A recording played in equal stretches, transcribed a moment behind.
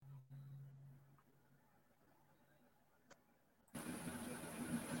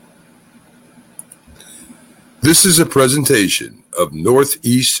This is a presentation of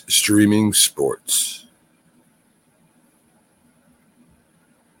Northeast Streaming Sports.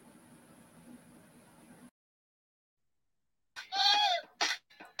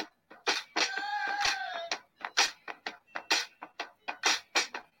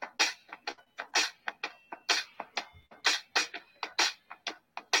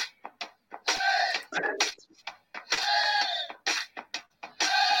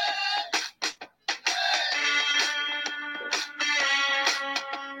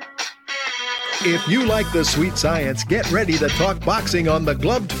 If you like the sweet science, get ready to talk boxing on the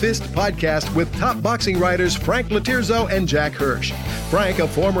Gloved Fist podcast with top boxing writers Frank Lotierzo and Jack Hirsch. Frank, a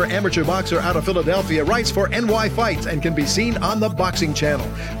former amateur boxer out of Philadelphia, writes for NY Fights and can be seen on the Boxing Channel.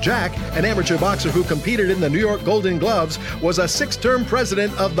 Jack, an amateur boxer who competed in the New York Golden Gloves, was a 6-term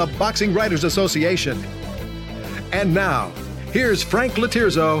president of the Boxing Writers Association. And now, here's Frank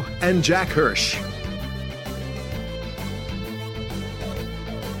Lotierzo and Jack Hirsch.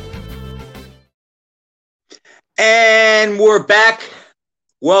 And we're back.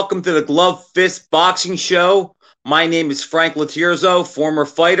 Welcome to the Glove Fist Boxing Show. My name is Frank Lotierzo, former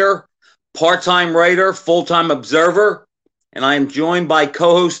fighter, part-time writer, full-time observer, and I am joined by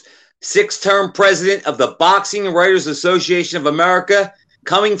co-host, 6-term president of the Boxing Writers Association of America,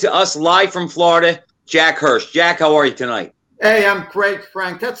 coming to us live from Florida, Jack Hirsch. Jack, how are you tonight? Hey, I'm great,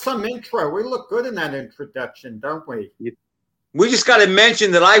 Frank. That's some intro. We look good in that introduction, don't we? We just got to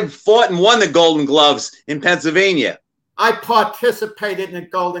mention that I fought and won the Golden Gloves in Pennsylvania. I participated in the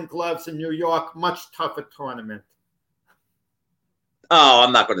Golden Gloves in New York, much tougher tournament. Oh,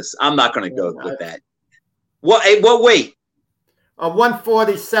 I'm not gonna go with that. What? Hey, what weight?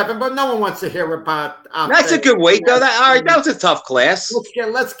 147, but no one wants to hear about. That's a good weight, though. All right, that was a tough class.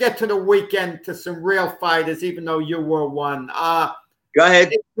 Let's get to the weekend to some real fighters, even though you were one. Go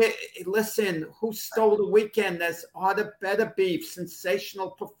ahead. Listen, who stole the weekend? There's the better beef,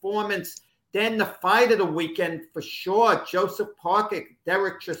 sensational performance. Then the fight of the weekend for sure. Joseph Parker,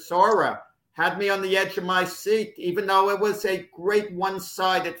 Derek Chisora had me on the edge of my seat, even though it was a great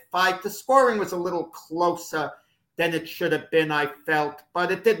one-sided fight. The scoring was a little closer than it should have been, I felt,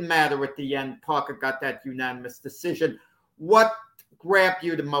 but it didn't matter at the end. Parker got that unanimous decision. What grabbed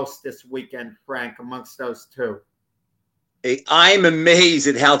you the most this weekend, Frank, amongst those two? I'm amazed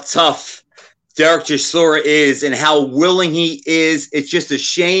at how tough Derek Chisora is and how willing he is. It's just a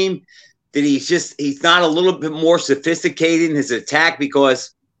shame that he's not a little bit more sophisticated in his attack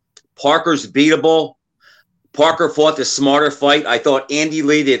because Parker's beatable. Parker fought the smarter fight. I thought Andy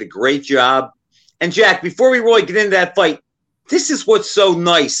Lee did a great job. And Jack, before we really get into that fight, this is what's so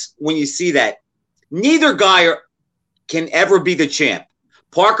nice when you see that. Neither guy can ever be the champ.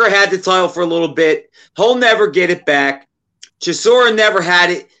 Parker had the title for a little bit. He'll never get it back. Chisora never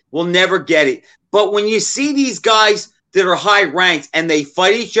had it, will never get it. But when you see these guys that are high ranked and they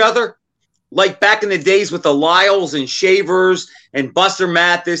fight each other, like back in the days with the Lyles and Shavers and Buster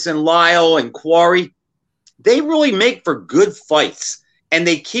Mathis and Lyle and Quarry, they really make for good fights and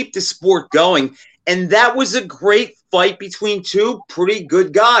they keep the sport going. And that was a great fight between two pretty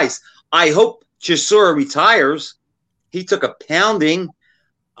good guys. I hope Chisora retires. He took a pounding.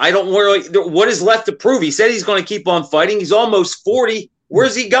 I don't really – what is left to prove? He said he's going to keep on fighting. He's almost 40.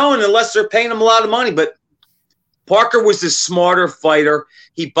 Where's he going unless they're paying him a lot of money? But Parker was the smarter fighter.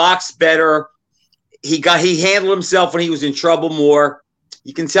 He boxed better. He handled himself when he was in trouble more.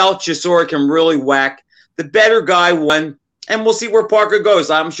 You can tell Chisora can really whack. The better guy won, and we'll see where Parker goes.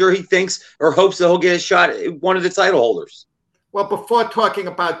 I'm sure he thinks or hopes that he'll get a shot at one of the title holders. Well, before talking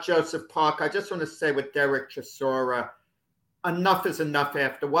about Joseph Parker, I just want to say with Derek Chisora – enough is enough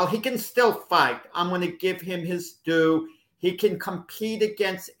after. Well, he can still fight. I'm going to give him his due. He can compete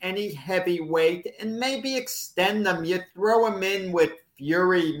against any heavyweight and maybe extend them. You throw him in with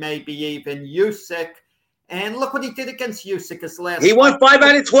Fury, maybe even Usyk. And look what he did against Usyk his last He won 5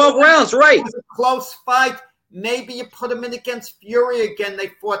 out of 12 rounds, right? It was a close fight. Maybe you put him in against Fury again.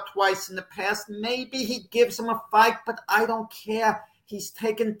 They fought twice in the past. Maybe he gives him a fight, but I don't care. He's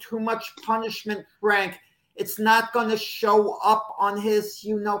taken too much punishment, Frank. It's not going to show up on his,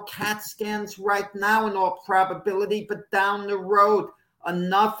 CAT scans right now in all probability, but down the road,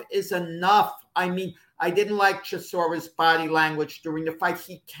 enough is enough. I mean, I didn't like Chisora's body language during the fight.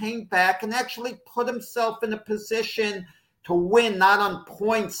 He came back and actually put himself in a position to win, not on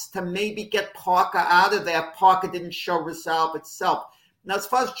points, to maybe get Parker out of there. Parker didn't show resolve itself. Now, as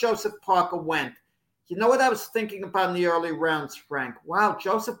far as Joseph Parker went, you know what I was thinking about in the early rounds, Frank? Wow,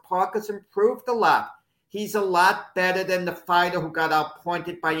 Joseph Parker's improved a lot. He's a lot better than the fighter who got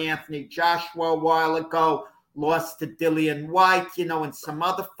outpointed by Anthony Joshua a while ago, lost to Dillian White, in some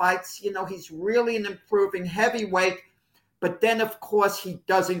other fights. He's really an improving heavyweight. But then, of course, he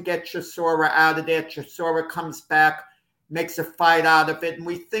doesn't get Chisora out of there. Chisora comes back, makes a fight out of it. And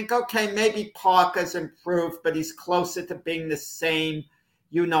we think, okay, maybe Parker's improved, but he's closer to being the same,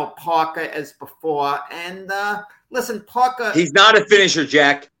 Parker as before. And listen, Parker. He's not a finisher,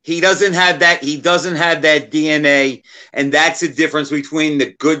 Jack. He doesn't have that. He doesn't have that DNA. And that's the difference between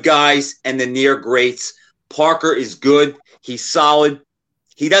the good guys and the near greats. Parker is good. He's solid.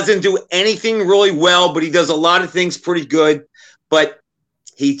 He doesn't do anything really well, but he does a lot of things pretty good. But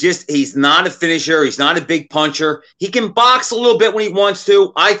he's not a finisher. He's not a big puncher. He can box a little bit when he wants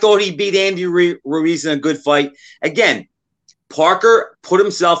to. I thought he beat Andy Ruiz in a good fight. Again, Parker put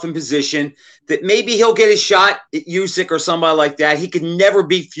himself in position that maybe he'll get a shot at Usyk or somebody like that. He could never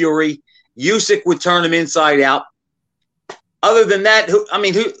beat Fury. Usyk would turn him inside out. Other than that,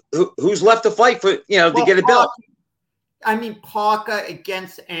 who's left to fight for, to get a belt? Parker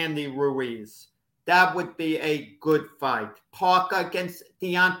against Andy Ruiz. That would be a good fight. Parker against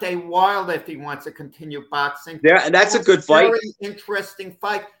Deontay Wilder if he wants to continue boxing. Yeah, that's a good fight. Very interesting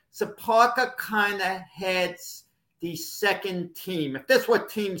fight. So Parker kind of heads the second team. If this were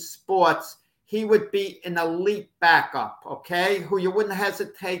team sports, he would be an elite backup, okay, who you wouldn't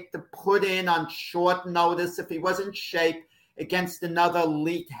hesitate to put in on short notice if he was in shape against another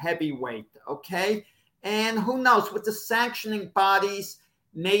elite heavyweight, okay? And who knows, with the sanctioning bodies,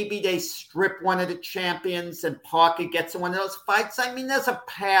 maybe they strip one of the champions and Parker gets in one of those fights. There's a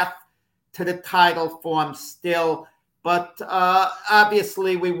path to the title for him still. But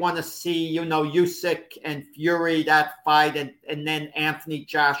obviously we want to see, Usyk and Fury, that fight, and then Anthony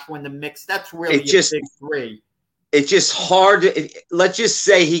Joshua in the mix. That's really a big three. It's just hard. Let's just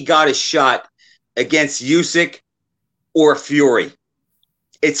say he got a shot against Usyk or Fury.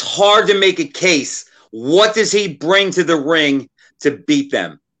 It's hard to make a case. What does he bring to the ring to beat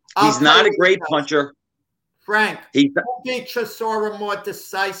them? He's not a great puncher. Frank, who beat Chisora more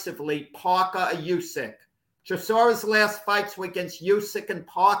decisively, Parker or Usyk? Chisora's last fights were against Usyk and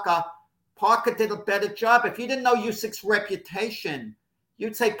Parker. Parker did a better job. If you didn't know Usyk's reputation,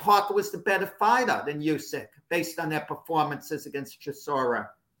 you'd say Parker was the better fighter than Usyk based on their performances against Chisora.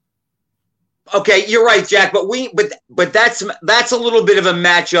 Okay, you're right, Jack. But that's a little bit of a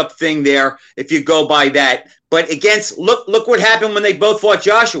matchup thing there if you go by that. But look what happened when they both fought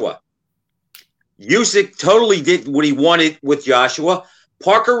Joshua. Usyk totally did what he wanted with Joshua.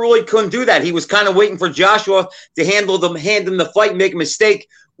 Parker really couldn't do that. He was kind of waiting for Joshua to hand him the fight and make a mistake,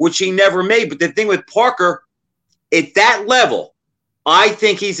 which he never made. But the thing with Parker, at that level, I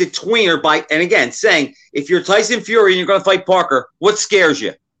think he's a tweener and again, saying, if you're Tyson Fury and you're going to fight Parker, what scares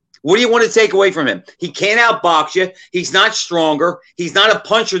you? What do you want to take away from him? He can't outbox you. He's not stronger. He's not a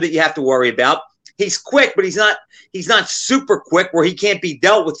puncher that you have to worry about. He's quick, but he's not super quick where he can't be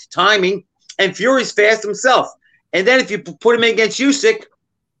dealt with timing. And Fury's fast himself. And then if you put him in against Usyk,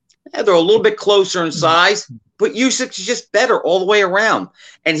 they're a little bit closer in size, but Usyk's just better all the way around.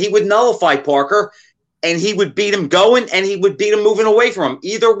 And he would nullify Parker, and he would beat him going, and he would beat him moving away from him.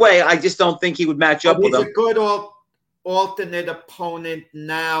 Either way, I just don't think he would match up with him. He's a good alternate opponent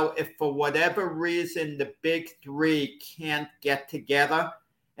now if for whatever reason the big three can't get together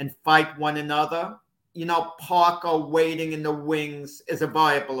and fight one another. Parker waiting in the wings is a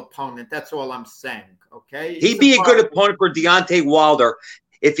viable opponent. That's all I'm saying, okay? He'd be a good opponent for Deontay Wilder.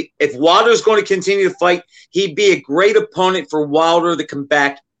 If Wilder's going to continue to fight, he'd be a great opponent for Wilder to come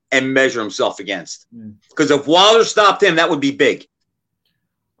back and measure himself against. Because if Wilder stopped him, that would be big.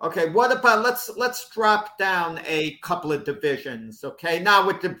 Okay, what about let's drop down a couple of divisions, okay? Now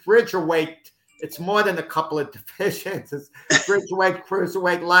with the Bridgerweight, it's more than a couple of divisions. It's Bridgerweight,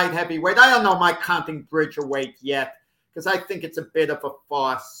 Cruiserweight, Light Heavyweight. I don't know my counting Bridgerweight yet because I think it's a bit of a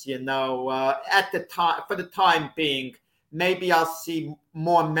farce, at the time, for the time being. Maybe I'll see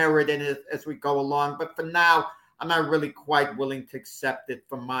more merit in it as we go along. But for now, I'm not really quite willing to accept it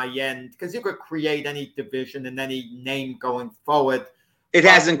from my end because you could create any division and any name going forward. It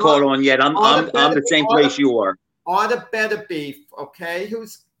hasn't caught on yet. I'm the same place you are. Arthur Beterbiev, okay,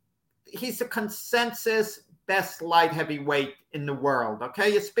 he's the consensus best light heavyweight in the world,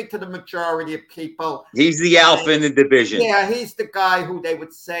 okay? You speak to the majority of people. He's the alpha in the division. Yeah, he's the guy who they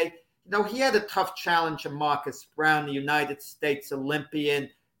would say, he had a tough challenge of Marcus Brown, the United States Olympian,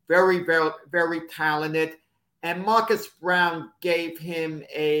 very, very, very talented. And Marcus Brown gave him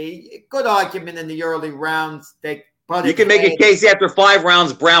a good argument in the early rounds. You can make a case after 5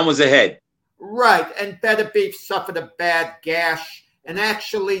 rounds, Brown was ahead. Right, and Beterbiev suffered a bad gash. And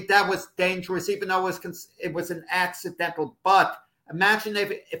actually, that was dangerous, even though it was an accidental butt. Imagine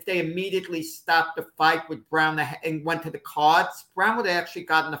if they immediately stopped the fight with Brown and went to the cards. Brown would have actually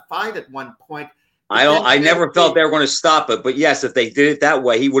gotten a fight at one point. I never felt they were going to stop it, but yes, if they did it that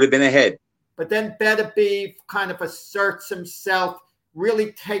way, he would have been ahead. But then Beterbiev kind of asserts himself,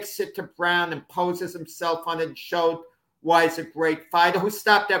 really takes it to Brown, imposes himself on it, and showed why he's a great fighter who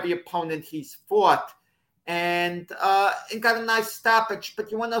stopped every opponent he's fought. And got a nice stoppage.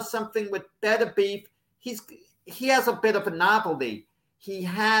 But you want to know something with Beterbiev? He has a bit of a novelty. He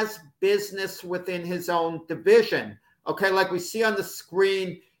has business within his own division. Okay, like we see on the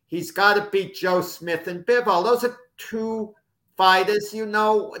screen, he's got to beat Joe Smith and Bivol. Those are two fighters,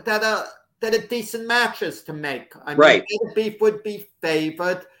 that are decent matches to make. I mean, Beterbiev would be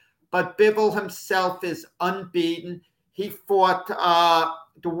favored, but Bivol himself is unbeaten. He fought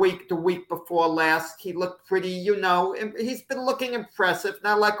the week before last. He looked pretty, he's been looking impressive,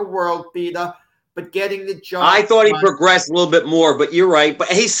 not like a world beater, but getting the job. I thought he progressed a little bit more, but you're right. But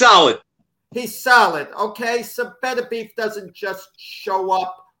he's solid. He's solid. Okay, so Beterbiev doesn't just show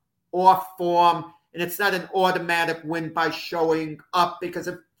up off form, and it's not an automatic win by showing up, because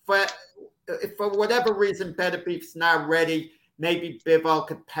if for whatever reason Beterbiev's not ready, maybe Bivol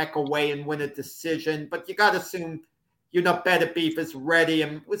could peck away and win a decision. But you got to assume, Beterbiev is ready,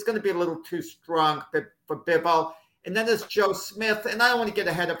 and it's going to be a little too strong for Bivol. And then there's Joe Smith, and I don't want to get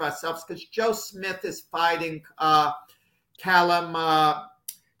ahead of ourselves because Joe Smith is fighting Callum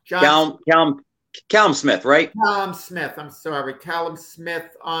Smith, right? Callum Smith. I'm sorry, Callum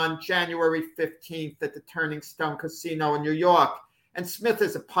Smith on January 15th at the Turning Stone Casino in New York. And Smith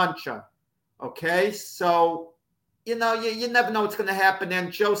is a puncher. Okay, so you never know what's going to happen.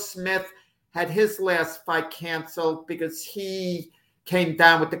 And Joe Smith had his last fight canceled because he came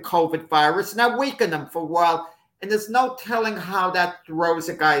down with the COVID virus, and that weakened him for a while. And there's no telling how that throws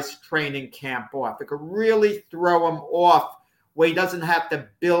a guy's training camp off. It could really throw him off where he doesn't have the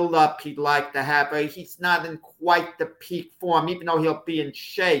build-up he'd like to have. He's not in quite the peak form, even though he'll be in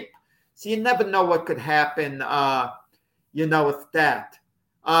shape. So you never know what could happen, with that.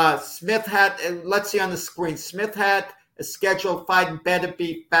 Smith had, let's see on the screen, Smith had a scheduled fight and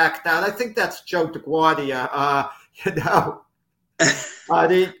Beterbiev backed out. I think that's Joe DeGuardia,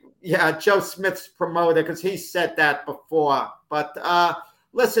 Joe Smith's promoter, because he said that before. But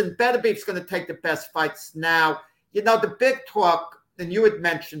listen, Beterbiev's going to take the best fights now. The big talk, and you had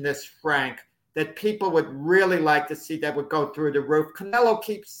mentioned this, Frank, that people would really like to see that would go through the roof. Canelo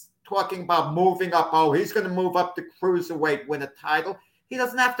keeps talking about moving up. Oh, he's going to move up to cruiserweight, win a title. He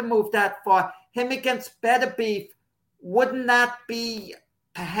doesn't have to move that far. Him against Beterbiev, wouldn't that be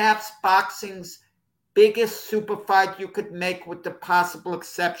perhaps boxing's biggest super fight you could make, with the possible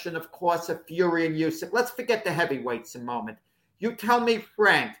exception, of course, of Fury and Usyk? Let's forget the heavyweights a moment. You tell me,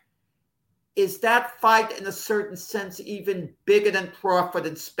 Frank, is that fight in a certain sense even bigger than Crawford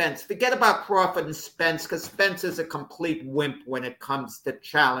and Spence? Forget about Crawford and Spence, because Spence is a complete wimp when it comes to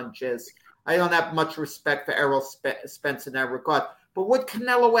challenges. I don't have much respect for Errol Spence in that regard. But would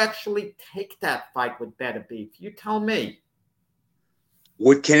Canelo actually take that fight with Beterbiev? You tell me.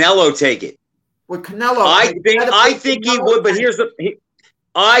 Would Canelo take it? Would Canelo? I think he would, but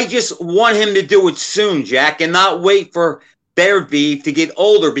I just want him to do it soon, Jack, and not wait for Beterbiev to get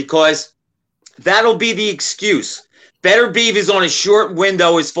older, because that'll be the excuse. Beterbiev is on a short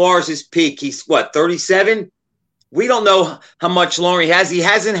window as far as his peak. He's 37? We don't know how much longer he has. He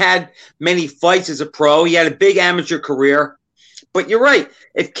hasn't had many fights as a pro. He had a big amateur career. But you're right.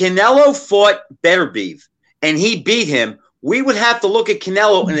 If Canelo fought Beterbiev and he beat him, we would have to look at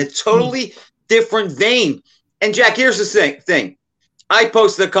Canelo in a totally different vein. And Jack, here's the thing. I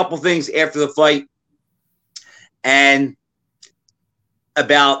posted a couple things after the fight and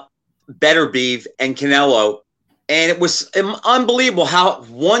about Beterbiev and Canelo, and it was unbelievable how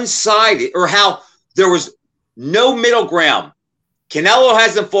one-sided, or how there was no middle ground. Canelo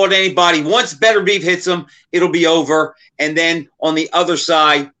hasn't fought anybody. Once Beterbiev hits him, it'll be over. And then on the other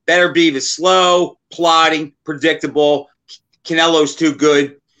side, Beterbiev is slow, plodding, predictable. Canelo's too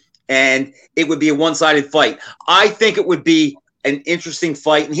good, and it would be a one-sided fight. I think it would be an interesting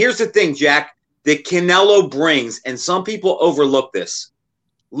fight. And here's the thing, Jack, that Canelo brings, and some people overlook this.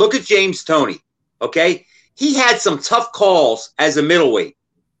 Look at James Toney, okay? He had some tough calls as a middleweight,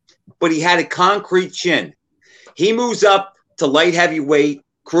 but he had a concrete chin. He moves up to light heavyweight,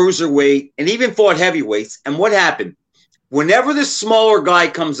 cruiserweight, and even fought heavyweights. And what happened? Whenever the smaller guy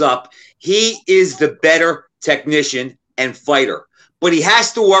comes up, he is the better technician and fighter, but he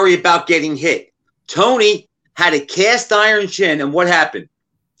has to worry about getting hit. Toney had a cast iron chin, and what happened?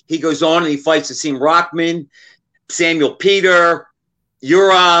 He goes on and he fights Asim Rockman, Samuel Peter,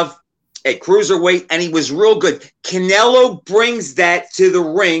 Urov, at cruiserweight, and he was real good. Canelo brings that to the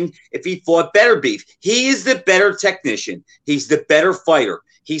ring if he fought Beterbiev. He is the better technician. He's the better fighter.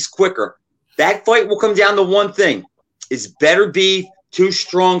 He's quicker. That fight will come down to one thing. Is Beterbiev too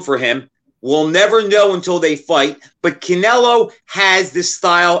strong for him? We'll never know until they fight. But Canelo has this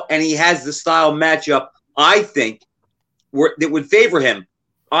style, and he has the style matchup, I think, that would favor him.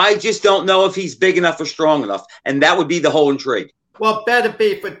 I just don't know if he's big enough or strong enough, and that would be the whole intrigue. Well,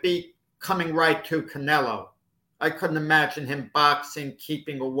 Beterbiev would be coming right to Canelo. I couldn't imagine him boxing,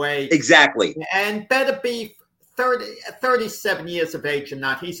 keeping away. Exactly. And Beterbiev, 37 years of age or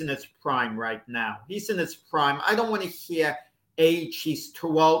not, he's in his prime right now. He's in his prime. I don't want to hear age, he's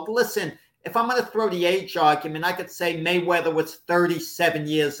too old. Listen, if I'm going to throw the age argument, I could say Mayweather was 37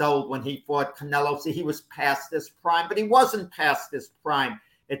 years old when he fought Canelo. So he was past his prime, but he wasn't past his prime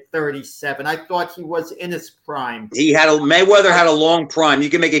at 37. I thought he was in his prime. Mayweather had a long prime. You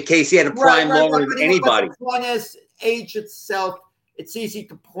can make a case he had a prime longer than anybody. But the point is, age itself, it's easy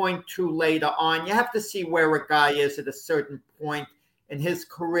to point to later on. You have to see where a guy is at a certain point in his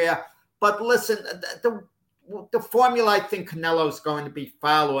career. But listen, the formula I think Canelo's going to be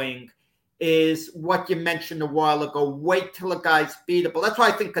following is what you mentioned a while ago. Wait till a guy's beatable. That's why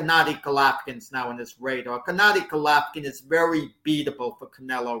I think Gennady Golovkin's now on his radar. Gennady Golovkin is very beatable for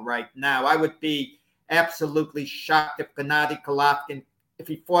Canelo right now. I would be absolutely shocked if Gennady Golovkin, if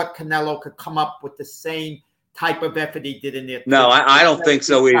he fought Canelo, could come up with the same type of effort he did in there. No, I don't think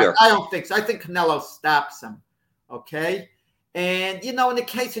so either. I don't think so. I think Canelo stops him. Okay? And, in the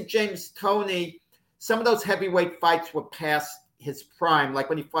case of James Toney, some of those heavyweight fights were past his prime, like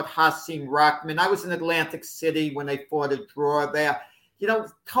when he fought Hasim Rahman. I was in Atlantic City when they fought a draw there.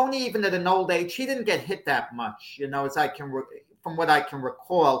 Toney, even at an old age, he didn't get hit that much, as I can, from what I can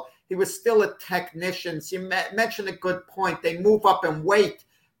recall. He was still a technician. So you mentioned a good point. They move up in weight,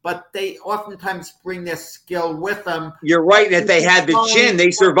 but they oftentimes bring their skill with them. You're right that they had the chin. They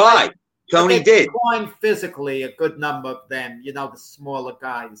survived. Tony did. Physically, a good number of them, the smaller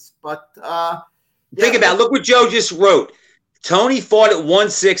guys. But think about it. Look what Joe just wrote. Tony fought at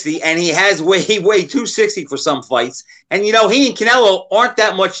 160, and he weighed 260 for some fights. And, he and Canelo aren't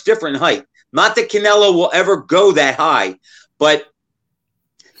that much different in height. Not that Canelo will ever go that high, but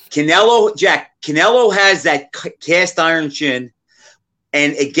Canelo has that cast iron chin,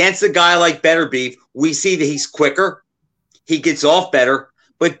 and against a guy like Beterbiev, we see that he's quicker. He gets off better,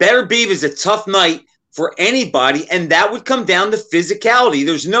 but Beterbiev is a tough night for anybody, and that would come down to physicality.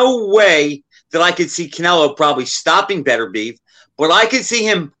 There's no way that I could see Canelo probably stopping Beterbiev, but I could see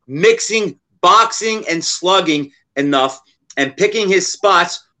him mixing boxing and slugging enough and picking his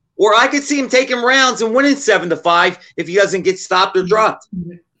spots, or I could see him taking rounds and winning 7-5 if he doesn't get stopped or dropped.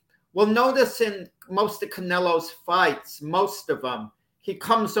 Well, notice in most of Canelo's fights, most of them, he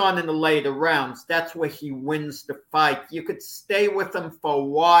comes on in the later rounds. That's where he wins the fight. You could stay with him for a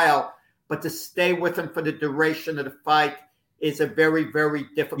while, but to stay with him for the duration of the fight is a very, very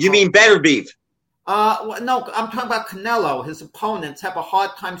difficult. You mean Beterbiev? No, I'm talking about Canelo. His opponents have a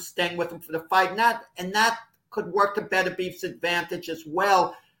hard time staying with him for the fight. And that could work to Beterbiev's advantage as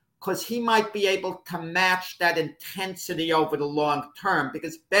well, because he might be able to match that intensity over the long term,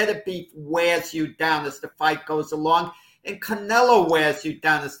 because Beterbiev wears you down as the fight goes along, and Canelo wears you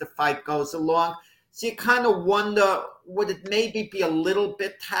down as the fight goes along. So you kind of wonder, would it maybe be a little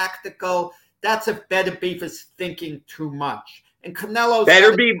bit tactical? That's if Beterbiev is thinking too much. And Canelo's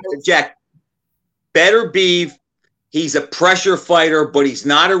Beterbiev, he's a pressure fighter, but he's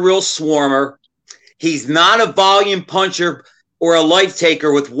not a real swarmer. He's not a volume puncher or a life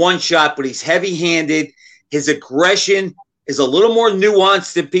taker with one shot, but he's heavy-handed. His aggression is a little more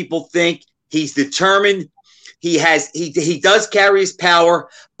nuanced than people think. He's determined. He does carry his power,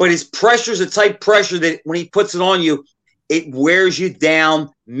 but his pressure is a type pressure that when he puts it on you, it wears you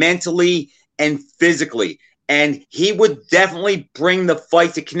down mentally and physically. And he would definitely bring the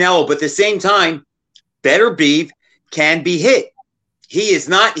fight to Canelo. But at the same time, Beterbiev can be hit. You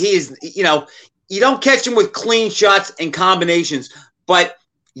don't catch him with clean shots and combinations, but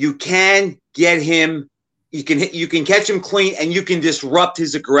you can get him. You can catch him clean, and you can disrupt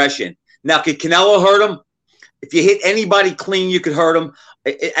his aggression. Now, could Canelo hurt him? If you hit anybody clean, you could hurt him.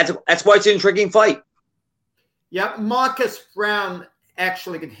 That's why it's an intriguing fight. Yeah, Marcus Brown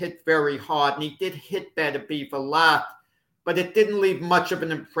actually could hit very hard, and he did hit Beterbiev a lot, but it didn't leave much of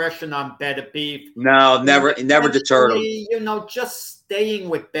an impression on Beterbiev. No, it never deterred him. Just staying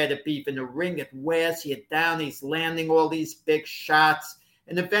with Beterbiev in the ring, it wears you down. He's landing all these big shots.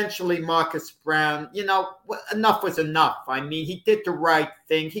 And eventually Marcus Brown, enough was enough. I mean, he did the right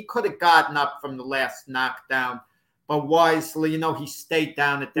thing. He could have gotten up from the last knockdown, but wisely, he stayed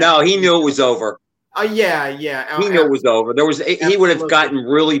down at that. No, he knew it was over. Yeah. He knew it was over. He would have gotten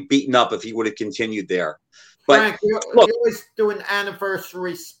really beaten up if he would have continued there. But Frank, you always do an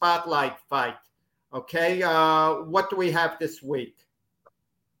anniversary spotlight fight. Okay, what do we have this week?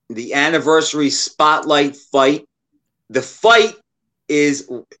 The anniversary spotlight fight. The fight is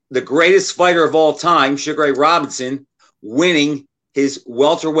the greatest fighter of all time, Sugar Ray Robinson, winning his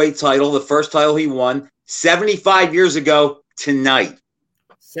welterweight title, the first title he won 75 years ago tonight.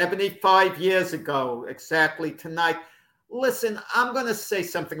 75 years ago, exactly tonight. Listen, I'm going to say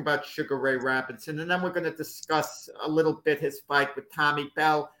something about Sugar Ray Robinson, and then we're going to discuss a little bit his fight with Tommy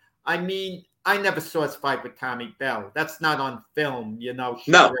Bell. I mean, I never saw his fight with Tommy Bell. That's not on film, Sugar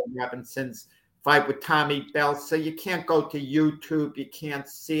Ray Robinson's fight with Tommy Bell. So you can't go to YouTube. You can't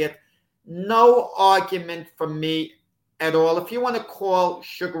see it. No argument for me at all. If you want to call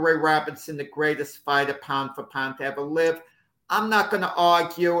Sugar Ray Robinson the greatest fighter pound for pound to ever live, I'm not going to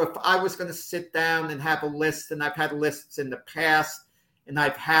argue. If I was going to sit down and have a list, and I've had lists in the past, and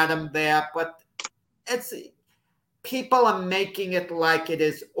I've had them there, but people are making it like it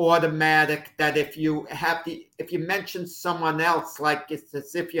is automatic that if you mention someone else, like it's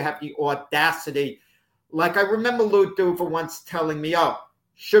as if you have the audacity. Like I remember Lou Duva once telling me,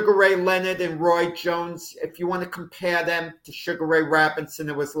 Sugar Ray Leonard and Roy Jones, if you want to compare them to Sugar Ray Robinson,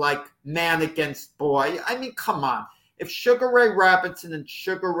 it was like man against boy. I mean, come on. If Sugar Ray Robinson and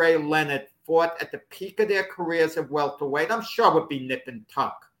Sugar Ray Leonard fought at the peak of their careers at welterweight, I'm sure it would be nip and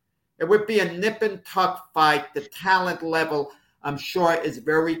tuck. It would be a nip and tuck fight. The talent level, I'm sure, is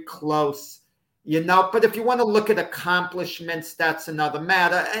very close, But if you want to look at accomplishments, that's another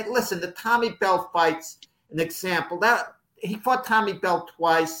matter. And listen, the Tommy Bell fight's an example. That he fought Tommy Bell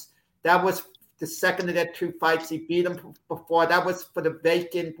twice. That was the second of their two fights. He beat him before. That was for the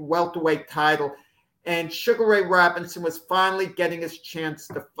vacant welterweight title. And Sugar Ray Robinson was finally getting his chance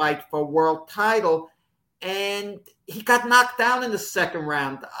to fight for a world title. And he got knocked down in the second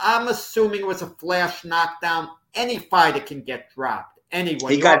round. I'm assuming it was a flash knockdown. Any fighter can get dropped.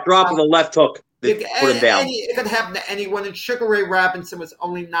 Anyone. He got dropped with a left hook that put him down. It could happen to anyone. And Sugar Ray Robinson was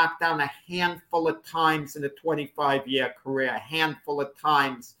only knocked down a handful of times in a 25-year career. A handful of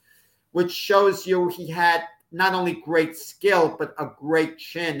times, which shows you he had not only great skill, but a great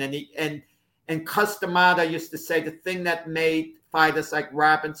chin. And Customado used to say the thing that made fighters like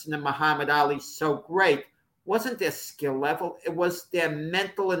Robinson and Muhammad Ali so great wasn't their skill level. It was their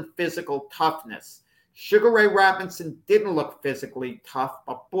mental and physical toughness. Sugar Ray Robinson didn't look physically tough,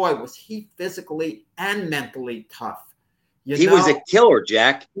 but boy, was he physically and mentally tough. He was a killer,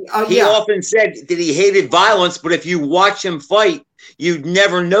 Jack. He often said that he hated violence, but if you watch him fight, you'd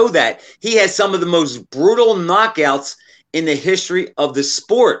never know that. He has some of the most brutal knockouts in the history of the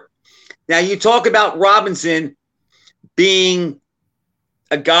sport. Now, you talk about Robinson being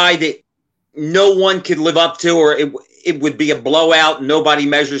a guy that no one could live up to, or it would be a blowout and nobody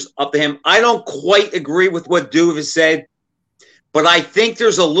measures up to him. I don't quite agree with what Duva said, but I think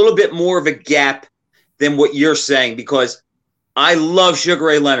there's a little bit more of a gap than what you're saying, because I love Sugar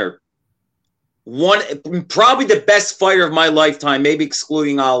Ray Leonard. Probably the best fighter of my lifetime, maybe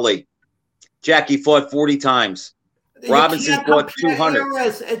excluding Ali. Jackie fought 40 times. Robinson fought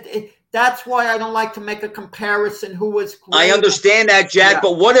 200. That's why I don't like to make a comparison. Who was great. I understand that, Jack,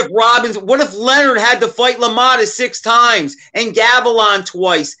 but what if Leonard had to fight LaMotta 6 times and Gavilan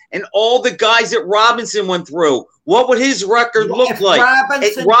twice and all the guys that Robinson went through? What would his record look like?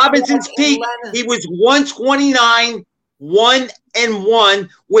 At Robinson's peak, he was 129, 1-1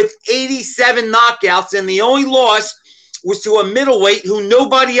 with 87 knockouts, and the only loss was to a middleweight who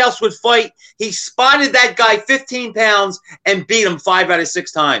nobody else would fight. He spotted that guy 15 pounds and beat him 5 out of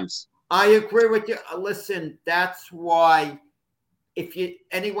 6 times. I agree with you. Listen, that's why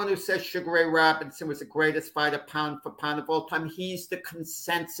anyone who says Sugar Ray Robinson was the greatest fighter pound for pound of all time, he's the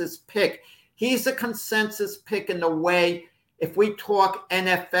consensus pick. He's the consensus pick in the way, if we talk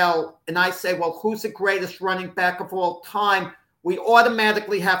NFL and I say, well, who's the greatest running back of all time? We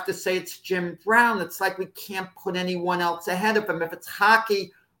automatically have to say it's Jim Brown. It's like we can't put anyone else ahead of him. If it's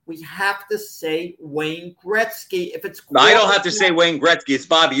hockey, we have to say Wayne Gretzky. If it's I don't have to say Wayne Gretzky. It's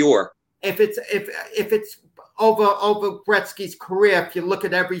Bobby Orr. If it's over Gretzky's career, if you look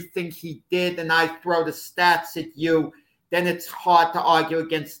at everything he did, and I throw the stats at you, then it's hard to argue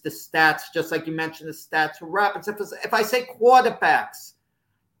against the stats. Just like you mentioned the stats for Robinson. If I say quarterbacks,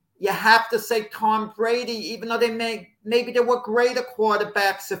 you have to say Tom Brady, even though maybe there were greater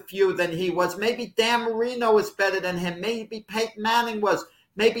quarterbacks, a few than he was. Maybe Dan Marino was better than him. Maybe Peyton Manning was.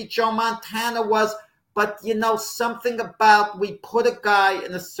 Maybe Joe Montana was. But, something about we put a guy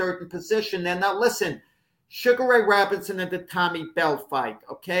in a certain position. And now, listen, Sugar Ray Robinson and the Tommy Bell fight,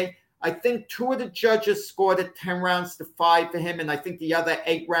 okay? I think 2 of the judges scored it 10 rounds to 5 for him, and I think the other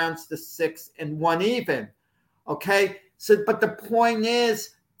 8 rounds to 6 and 1 even, okay? So, but the point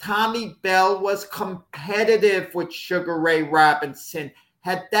is, Tommy Bell was competitive with Sugar Ray Robinson.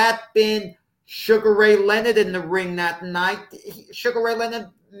 Had that been Sugar Ray Leonard in the ring that night, Sugar Ray Leonard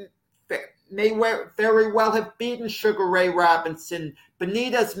may very well have beaten Sugar Ray Robinson.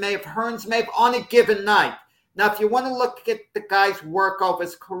 Benitez may have, Hearns may have on a given night. Now, if you want to look at the guy's work over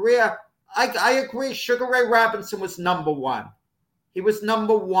his career, I agree. Sugar Ray Robinson was number 1. He was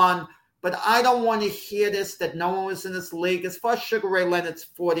number 1, but I don't want to hear this that no one was in this league. As far as Sugar Ray Leonard's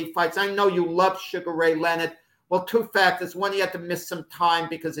 40 fights, I know you love Sugar Ray Leonard. Well, 2 factors. One, he had to miss some time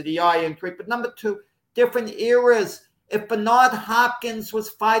because of the eye injury. But number 2, different eras. If Bernard Hopkins was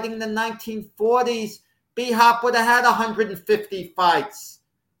fighting in the 1940s, B-Hop would have had 150 fights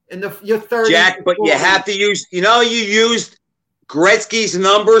in your 30s. Jack, but you have to use, you used Gretzky's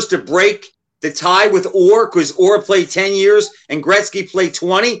numbers to break the tie with Orr because Orr played 10 years and Gretzky played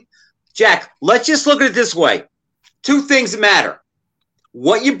 20. Jack, let's just look at it this way. 2 things matter.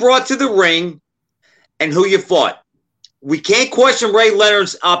 What you brought to the ring and who you fought. We can't question Ray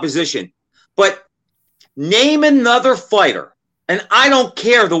Leonard's opposition, but name another fighter, and I don't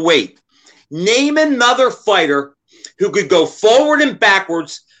care the weight. Name another fighter who could go forward and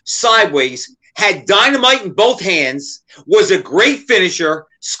backwards, sideways, had dynamite in both hands, was a great finisher,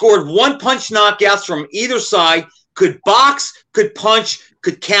 scored 1-punch knockouts from either side, could box, could punch,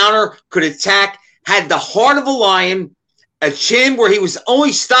 could counter, could attack, had the heart of a lion, a chin where he was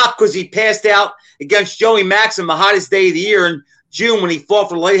only stopped because he passed out against Joey Maxim, the hottest day of the year in June when he fought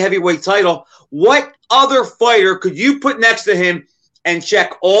for the light heavyweight title. What other fighter could you put next to him and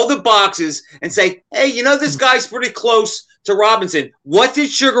check all the boxes and say, hey, this guy's pretty close to Robinson? What did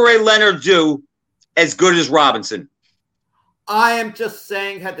Sugar Ray Leonard do as good as Robinson? I am just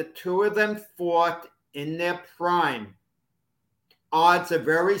saying, had the 2 of them fought in their prime, odds are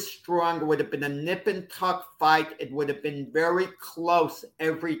very strong. It would have been a nip and tuck fight. It would have been very close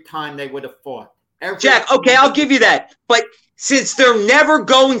every time they would have fought. Jack, okay, I'll give you that. But since they're never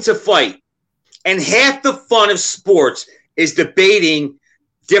going to fight, and half the fun of sports is debating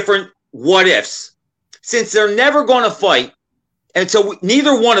different what-ifs, since they're never going to fight, and so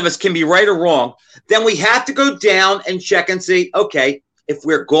neither one of us can be right or wrong, then we have to go down and check and see, okay, if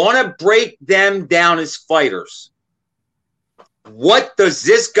we're going to break them down as fighters, what does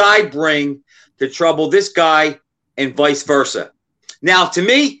this guy bring to trouble this guy and vice versa? Now, to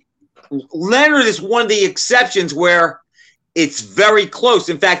me, Leonard is one of the exceptions where it's very close.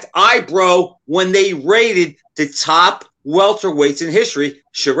 In fact, when they rated the top welterweights in history,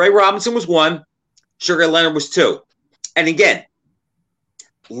 Sugar Ray Robinson was 1, Sugar Ray Leonard was 2. And again,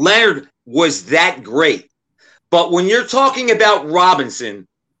 Leonard was that great. But when you're talking about Robinson,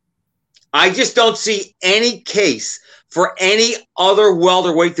 I just don't see any case for any other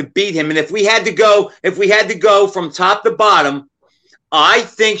welterweight to beat him. And if we had to go from top to bottom, I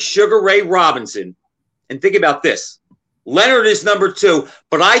think Sugar Ray Robinson, and think about this, Leonard is number 2,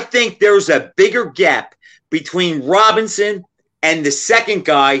 but I think there's a bigger gap between Robinson and the second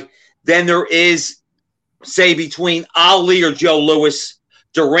guy than there is, say, between Ali or Joe Louis,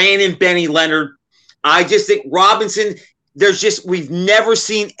 Duran and Benny Leonard. I just think Robinson, we've never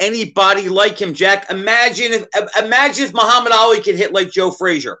seen anybody like him, Jack. Imagine if Muhammad Ali could hit like Joe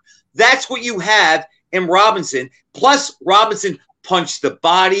Frazier. That's what you have in Robinson. Plus, Robinson punched the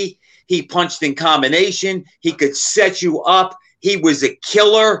body. He punched in combination. He could set you up. He was a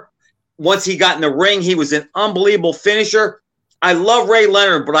killer. Once he got in the ring, he was an unbelievable finisher. I love Ray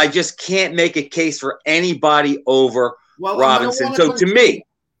Leonard, but I just can't make a case for anybody over Robinson. So to me,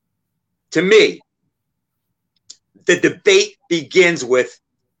 the debate begins with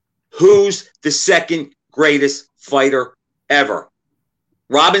who's the second greatest fighter ever.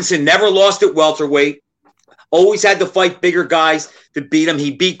 Robinson never lost at welterweight. Always had to fight bigger guys to beat him.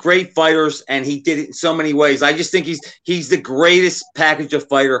 He beat great fighters, and he did it in so many ways. I just think he's the greatest package of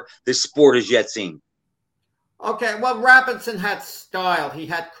fighter this sport has yet seen. Okay, well, Robinson had style. He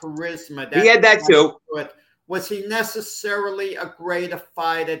had charisma. He had that too. Was he necessarily a greater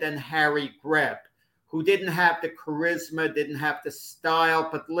fighter than Harry Greb, who didn't have the charisma, didn't have the style?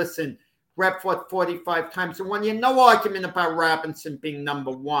 But listen, Greb fought 45 times and won. No argument about Robinson being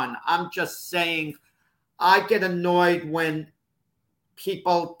number 1. I'm just saying I get annoyed when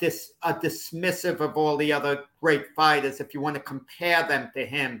people are dismissive of all the other great fighters if you want to compare them to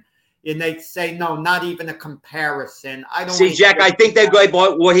him. And they say, no, not even a comparison. I don't see, Jack, I think that guy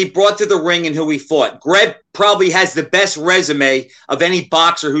what he brought to the ring and who he fought. Greb probably has the best resume of any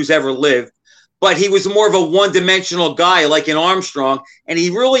boxer who's ever lived. but he was more of a one-dimensional guy like an Armstrong, and he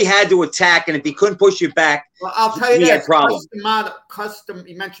really had to attack, and if he couldn't push you back, well, I'll tell you he this. had problems.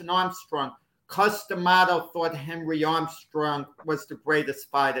 You mentioned Armstrong. Customato thought Henry Armstrong was the greatest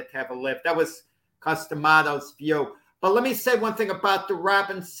fighter to ever live. That was Customato's view. But let me say one thing about the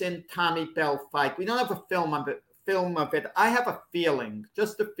Robinson-Tommy Bell fight. We don't have a film of it. I have a feeling,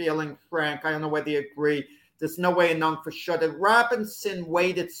 just a feeling, Frank. I don't know whether you agree. There's no way of knowing for sure that Robinson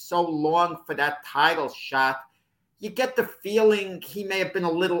waited so long for that title shot. You get the feeling he may have been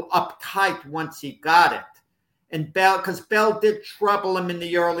a little uptight once he got it. And Bell, because Bell did trouble him in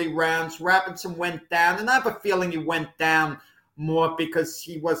the early rounds. Robinson went down, and I have a feeling he went down more because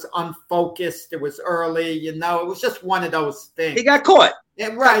he was unfocused. It was early, it was just one of those things. He got caught. Yeah,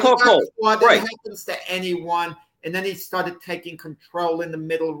 right. Got caught. Right. It happens to anyone. And then he started taking control in the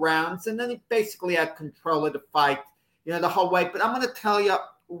middle rounds. And then he basically had control of the fight, the whole way. But I'm going to tell you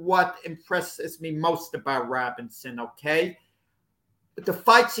what impresses me most about Robinson, okay? The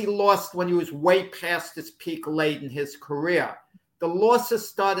fights he lost when he was way past his peak late in his career. The losses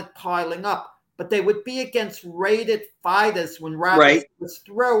started piling up. But they would be against rated fighters when Robinson was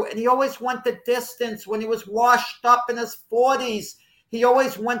through. And he always went the distance when he was washed up in his 40s. He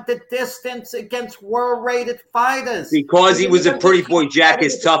always went the distance against world-rated fighters. Because he was a pretty boy, Jack,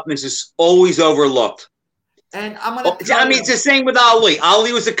 his toughness is always overlooked. And I'm going to it's the same with Ali.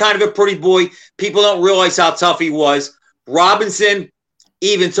 Ali was a kind of a pretty boy. People don't realize how tough he was. Robinson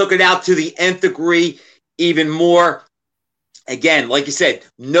even took it out to the nth degree, even more. Again, like you said,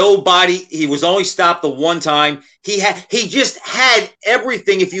 he was only stopped the one time. He just had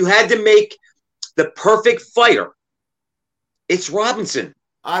everything. If you had to make the perfect fighter, it's Robinson.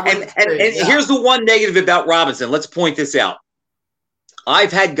 Here's the one negative about Robinson. Let's point this out.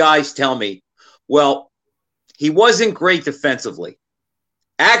 I've had guys tell me, well, he wasn't great defensively.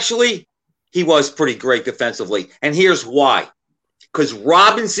 Actually, he was pretty great defensively. And here's why. Because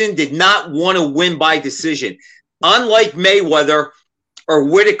Robinson did not want to win by decision. Unlike Mayweather or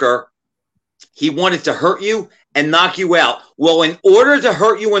Whitaker, he wanted to hurt you and knock you out. Well, in order to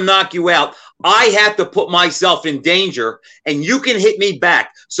hurt you and knock you out, I have to put myself in danger, and you can hit me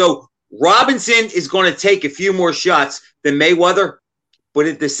back. So Robinson is going to take a few more shots than Mayweather, but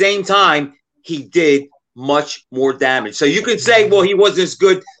at the same time, he did much more damage. So you can say, well, he wasn't as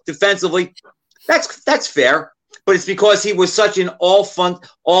good defensively. That's fair, but it's because he was such an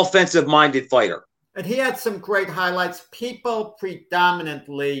offensive-minded fighter. And he had some great highlights. People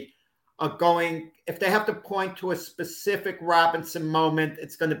predominantly are going, if they have to point to a specific Robinson moment,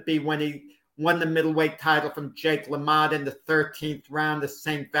 it's going to be when he won the middleweight title from Jake LaMotta in the 13th round, the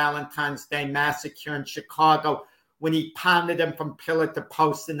St. Valentine's Day Massacre in Chicago, when he pounded him from pillar to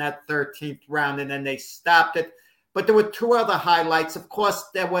post in that 13th round, and then they stopped it. But there were two other highlights. Of course,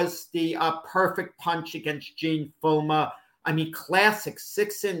 there was the perfect punch against Gene Fullmer. I mean, classic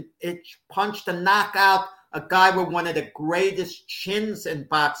 6-inch punch to knock out a guy with one of the greatest chins in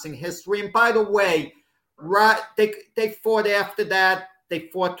boxing history. And by the way, they fought after that. They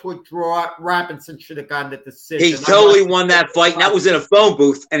fought to a draw. Robinson should have gotten the decision. He totally won that fight. And that was in a phone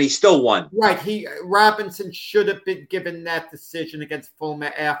booth, and he still won. Right. Robinson should have been given that decision against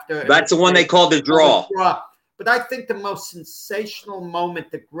Fullmer after. That's the one they called the draw. But I think the most sensational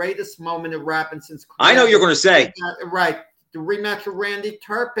moment, the greatest moment of Robinson's career. I know you're going to say. Right. The rematch with Randy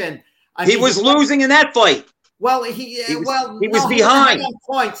Turpin. He was losing in that fight. Well, he was behind. He was ahead on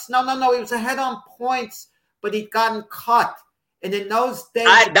points. No. He was ahead on points, but he'd gotten cut. And in those days,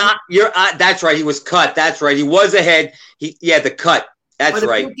 that's right. He was cut. That's right. He was ahead. The cut. That's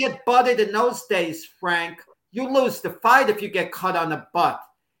right. If you get butted in those days, Frank, you lose the fight if you get cut on the butt.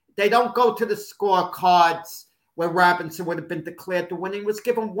 They don't go to the scorecards where Robinson would have been declared the winner. He was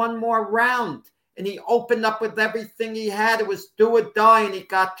given one more round, and he opened up with everything he had. It was do or die, and he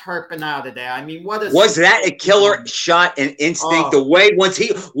got Turpin out of there. I mean, was that a killer shot and instinct? The way once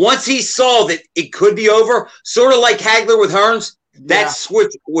he saw that it could be over, sort of like Hagler with Hearns, that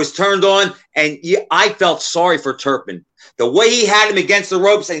switch was turned on, and I felt sorry for Turpin. The way he had him against the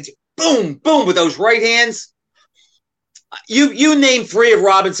ropes, and boom, boom with those right hands. You name three of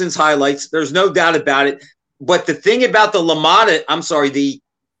Robinson's highlights. There's no doubt about it. But the thing about the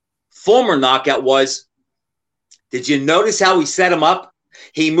Fullmer knockout was, did you notice how he set him up?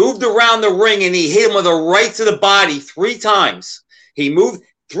 He moved around the ring and he hit him with a right to the body 3 times. He moved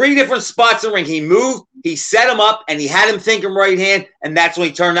 3 different spots in the ring. He moved, he set him up, and he had him thinking right hand, and that's when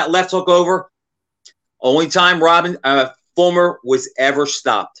he turned that left hook over. Only time Fullmer was ever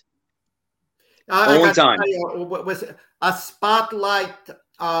stopped. Only time. Was a spotlight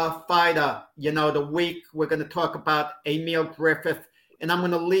fighter, the week we're going to talk about Emil Griffith and I'm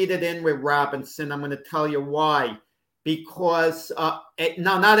going to lead it in with Robinson. I'm going to tell you why. Because,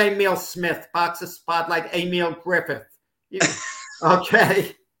 no, not Emil Smith, Boxer Spotlight, Emil Griffith.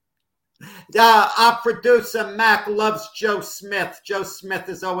 Okay. Our producer, Mac, loves Joe Smith. Joe Smith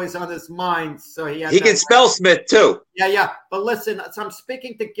is always on his mind. So he can spell Smith, too. Yeah. But listen, so I'm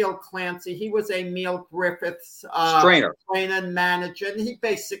speaking to Gil Clancy. He was Emil Griffith's trainer and manager. And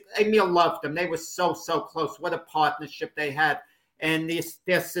Emil loved him. They were so close. What a partnership they had. And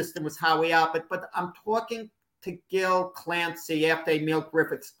their system was Howie Albert. But I'm talking to Gil Clancy after Emil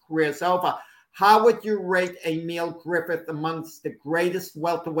Griffith's career is over. How would you rate Emil Griffith amongst the greatest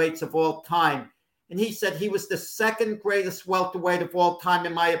welterweights of all time? And he said he was the second greatest welterweight of all time,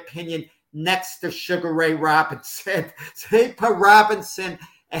 in my opinion, next to Sugar Ray Robinson. So he put Robinson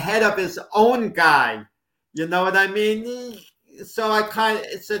ahead of his own guy. You know what I mean? So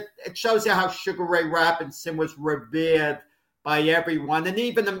it shows you how Sugar Ray Robinson was revered by everyone. And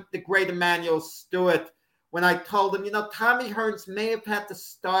even the great Emmanuel Stewart, when I told him, Tommy Hearns may have had the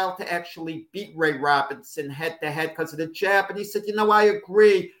style to actually beat Ray Robinson head-to-head because of the jab. And he said, I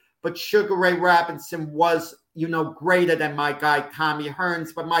agree, but Sugar Ray Robinson was, greater than my guy Tommy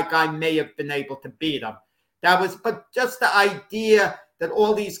Hearns, but my guy may have been able to beat him. But just the idea that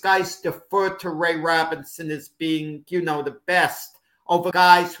all these guys defer to Ray Robinson as being, the best over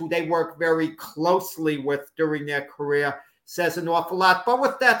guys who they work very closely with during their career says an awful lot. But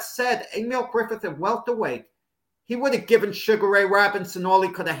with that said, Emil Griffith at welterweight, he would have given Sugar Ray Robinson all he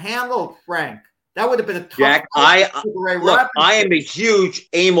could have handled, Frank. That would have been a tough Jack, I am a huge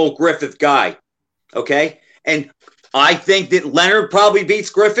Emil Griffith guy, okay? And I think that Leonard probably beats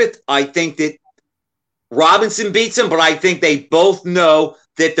Griffith. I think that Robinson beats him, but I think they both know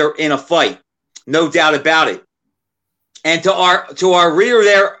that they're in a fight. No doubt about it. And to our reader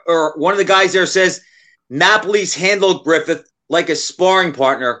there, or one of the guys there says, Napoli's handled Griffith like a sparring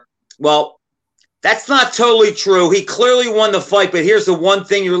partner. Well, that's not totally true. He clearly won the fight, but here's the one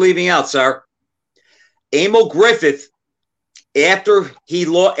thing you're leaving out, sir. Emil Griffith, after he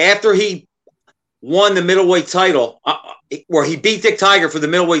won the middleweight title, where he beat Dick Tiger for the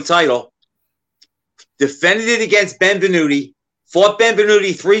middleweight title, defended it against Benvenuti, fought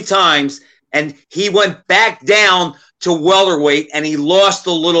Benvenuti 3 times, and he went back down to welterweight, and he lost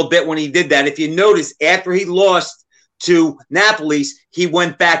a little bit when he did that. If you notice, after he lost to Napoli's, he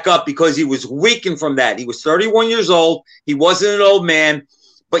went back up because he was weakened from that. He was 31 years old. He wasn't an old man,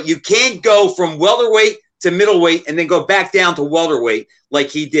 but you can't go from welterweight to middleweight and then go back down to welterweight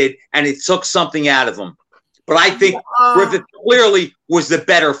like he did, and it took something out of him. But I think Griffith clearly was the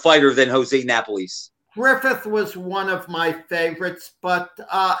better fighter than Jose Napoli's. Griffith was one of my favorites, but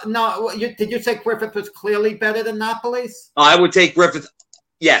no, did you say Griffith was clearly better than Napoli's? I would take Griffith,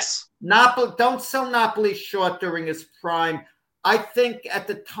 yes. Don't sell Napoli short during his prime. I think at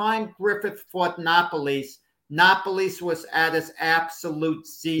the time Griffith fought Napoli's was at his absolute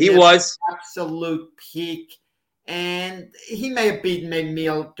zenith. He was. Absolute peak. And he may have beaten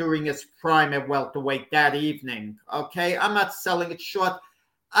Emil during his prime at welterweight that evening. Okay, I'm not selling it short.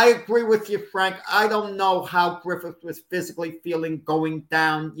 I agree with you, Frank. I don't know how Griffith was physically feeling going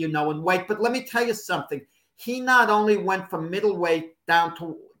down, in weight. But let me tell you something. He not only went from middleweight down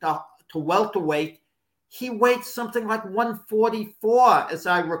to welterweight, he weighed something like 144, as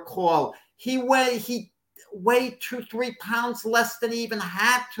I recall. He weighed 2-3 pounds less than he even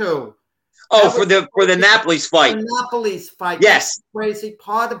had to. Oh, for the Napoli's fight. The Napoli's fight. Yes. That's the crazy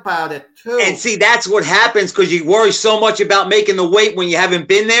part about it, too. And see, that's what happens because you worry so much about making the weight when you haven't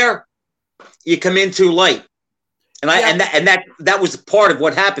been there. You come in too late. And that was part of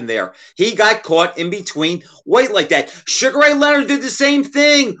what happened there. He got caught in between weight like that. Sugar Ray Leonard did the same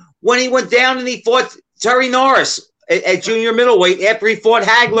thing when he went down and he fought Terry Norris at junior middleweight after he fought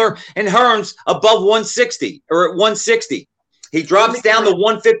Hagler and Hearns above 160 or at 160. He drops down to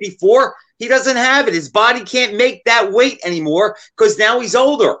 154. He doesn't have it. His body can't make that weight anymore because now he's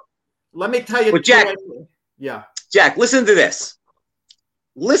older. Let me tell you. But Jack, listen to this.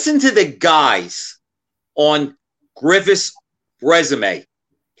 Listen to the guys on Griffith's resume.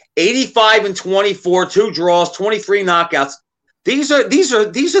 85-24, 2 draws, 23 knockouts. These are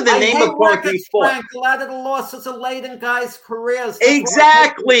the name of part he fought. A lot of the losses are late in guys' careers.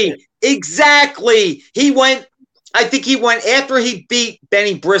 Exactly. I think he went after he beat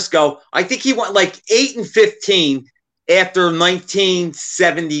Benny Briscoe. I think he went like 8-15 after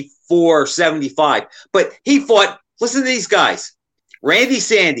 1974, 75. But he fought, listen to these guys, Randy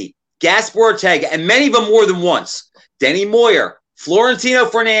Sandy, Gaspar Ortega, and many of them more than once. Denny Moyer, Florentino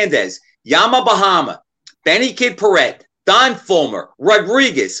Fernandez, Yama Bahama, Benny Kid Perret, Don Fulmer,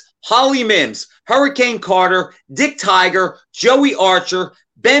 Rodriguez, Holly Mims, Hurricane Carter, Dick Tiger, Joey Archer,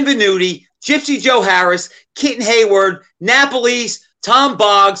 Benvenuti, Gypsy Joe Harris, Kitten Hayward, Napolis, Tom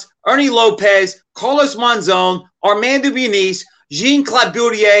Boggs, Ernie Lopez, Carlos Monzon, Armando Muniz, Jean Claude,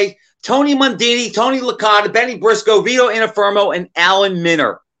 Tony Mundini, Tony Licata, Benny Briscoe, Vito Infermo, and Alan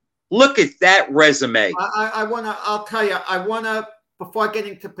Minner. Look at that resume. I'll tell you, before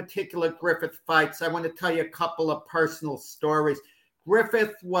getting to particular Griffith fights, I want to tell you a couple of personal stories.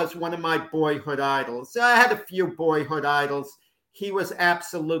 Griffith was one of my boyhood idols. I had a few boyhood idols. He was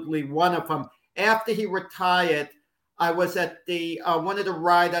absolutely one of them. After he retired, I was at the one of the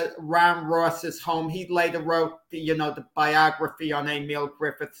writer Ram Ross's home. He later wrote the biography on Emil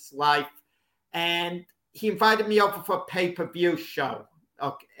Griffith's life, and he invited me over for a pay-per-view show.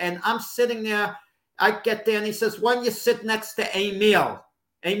 Okay, and I'm sitting there. I get there, and he says, "Why don't you sit next to Emil?"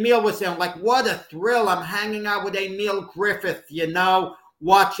 Emil was there. I'm like, what a thrill! I'm hanging out with Emil Griffith,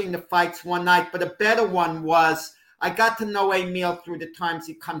 watching the fights one night. But a better one was I got to know Emil through the times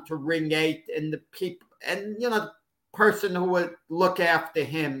he come to Ring 8 and the people, and the person who would look after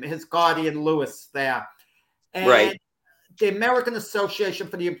him, his guardian Lewis there. And right. The American Association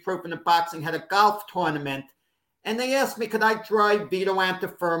for the Improvement of Boxing had a golf tournament, and they asked me, could I drive Vito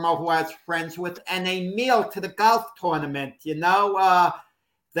Antuofermo, who I was friends with, and Emil to the golf tournament,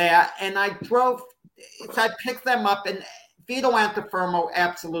 there. And I drove, so I picked them up, and Vito Antuofermo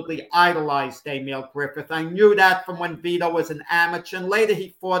absolutely idolized Emil Griffith. I knew that from when Vito was an amateur, and later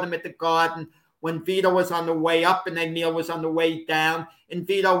he fought him at the Garden when Vito was on the way up and Emil was on the way down, and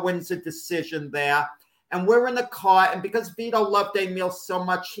Vito wins a decision there. And we're in the car, and because Vito loved Emil so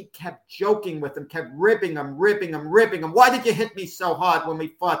much, he kept joking with him, kept ribbing him. Why did you hit me so hard when we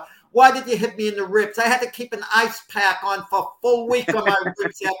fought? Why did you hit me in the ribs? I had to keep an ice pack on for a full week on my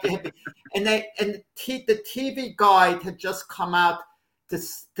ribs after you hit me. And the TV guide had just come out to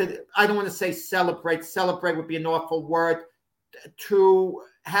I don't want to say celebrate would be an awful word, to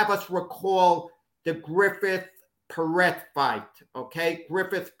have us recall the Griffith-Perret fight, okay?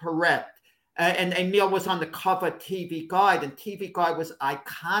 Griffith-Perret. And Emil was on the cover TV Guide, and TV Guide was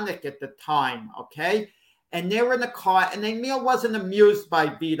iconic at the time, okay? And they were in the car, and Emil wasn't amused by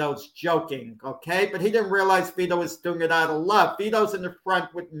Vito's joking, okay? But he didn't realize Vito was doing it out of love. Vito's in the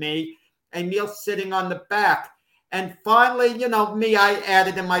front with me, Emil's sitting on the back. And finally, me, I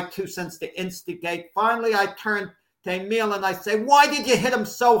added in my 2 cents to instigate. Finally, I turned to Emil and I say, why did you hit him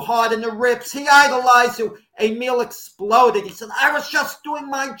so hard in the ribs? He idolized you. Emil exploded. He said, I was just doing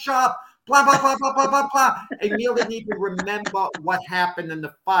my job. Blah, blah, blah, blah, blah, blah, blah. Emil didn't even remember what happened in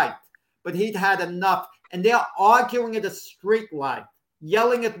the fight, but he'd had enough. And they're arguing at a street light,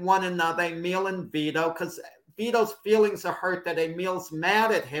 yelling at one another, Emil and Vito, because Vito's feelings are hurt that Emil's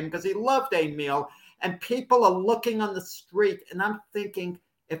mad at him because he loved Emil. And people are looking on the street, and I'm thinking,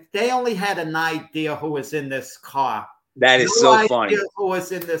 if they only had an idea who was in this car. That is so funny. Who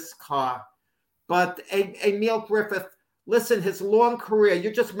was in this car. But Emil Griffith, listen, his long career,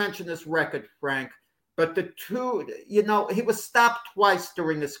 you just mentioned this record, Frank, but the two, he was stopped twice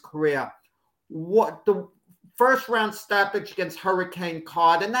during his career. What the first round stoppage against Hurricane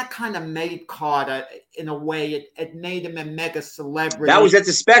Carter, and that kind of made Carter, in a way, it made him a mega celebrity. That was at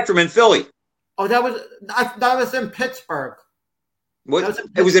the Spectrum in Philly. Oh, that was in Pittsburgh. What?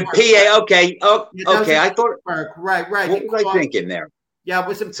 It was in PA. Okay. Oh, yeah, okay. I thought. Right. What was I thinking there? Yeah, it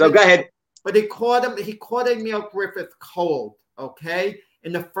was in Pittsburgh. So go ahead. But he caught Emil Griffith cold, okay,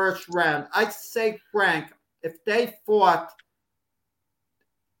 in the first round. I'd say, Frank, if they fought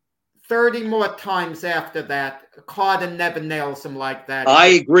 30 more times after that, Carter never nails him like that. I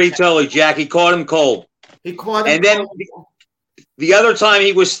agree totally, Jack. He caught him cold. He caught him and then cold. The other time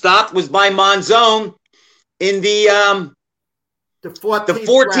he was stopped was by Monzon in the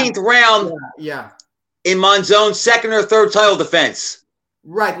 14th round. Yeah. In Monzon's second or third title defense.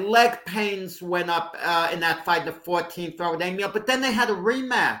 Right, leg pains went up in that fight in the 14th round, Emil, but then they had a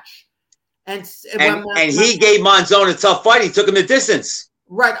rematch. And he gave Monzon a tough fight. He took him the distance.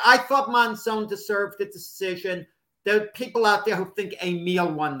 Right, I thought Monzon deserved the decision. There are people out there who think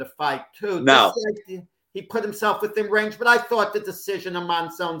Emil won the fight, too. No. He put himself within range, but I thought the decision in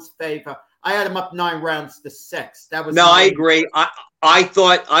Monzon's favor. I had him up 9-6. That was I agree. I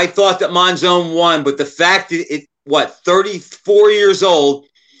thought that Monzon won, but the fact that 34 years old,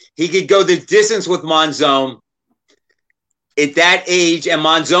 he could go the distance with Monzon at that age, and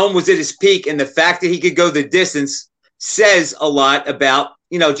Monzon was at his peak, and the fact that he could go the distance says a lot about,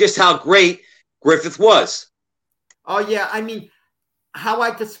 just how great Griffith was. Oh, yeah. I mean, how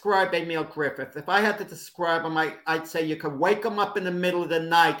I describe Emil Griffith, if I had to describe him, I'd say you could wake him up in the middle of the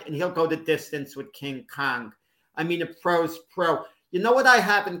night and he'll go the distance with King Kong. I mean, a pro's pro. You know what I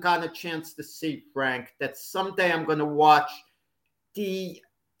haven't gotten a chance to see, Frank, that someday I'm going to watch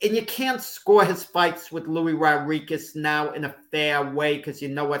and you can't score his fights with Louis Rodriguez now in a fair way because you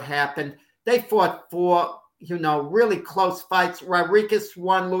know what happened. They fought 4, really close fights. Rodriguez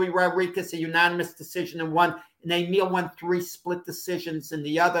won, Louis Rodriguez, a unanimous decision in one, and Emil won 3 split decisions in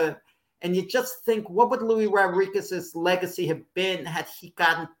the other. And you just think, what would Louis Rodriguez's legacy have been had he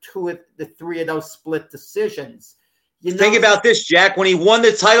gotten 2 of the 3 of those split decisions? Think about this, Jack. When he won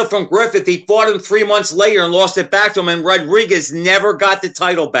the title from Griffith, he fought him 3 months later and lost it back to him, and Rodriguez never got the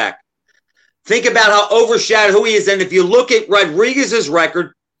title back. Think about how overshadowed who he is. And if you look at Rodriguez's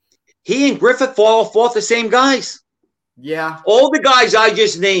record, he and Griffith fought the same guys. Yeah. All the guys I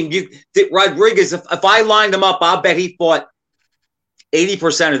just named, Rodriguez, if I lined them up, I'll bet he fought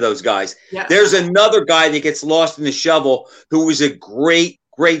 80% of those guys. Yeah. There's another guy that gets lost in the shovel who was a great,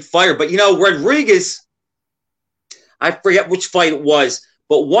 great fighter. But, Rodriguez, I forget which fight it was,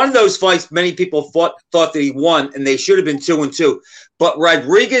 but one of those fights, many people thought that he won, and they should have been 2-2. But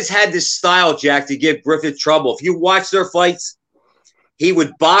Rodriguez had this style, Jack, to give Griffith trouble. If you watch their fights, he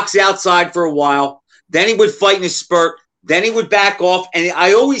would box outside for a while, then he would fight in a spurt, then he would back off. And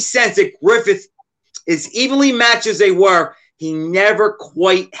I always sense that Griffith, as evenly matched as they were, he never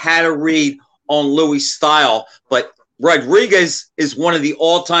quite had a read on Louis' style. But Rodriguez is one of the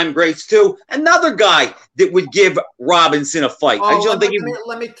all-time greats, too. Another guy that would give Robinson a fight.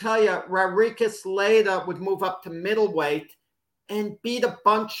 Let me tell you, Rodriguez later would move up to middleweight and beat a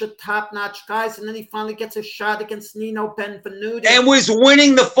bunch of top-notch guys, and then he finally gets a shot against Nino Benvenuti. And was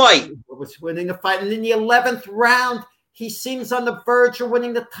winning the fight. And in the 11th round, he seems on the verge of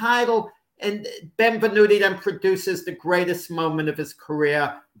winning the title, and Benvenuti then produces the greatest moment of his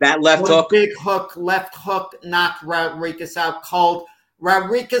career. That left hook. Big hook, left hook, knocked Rodriguez out cold.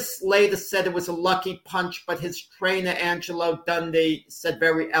 Rodriguez later said it was a lucky punch, but his trainer, Angelo Dundee, said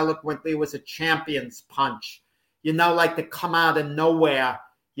very eloquently it was a champion's punch. Like to come out of nowhere,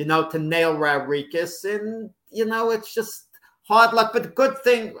 to nail Rodriguez. And, it's just hard luck. But the good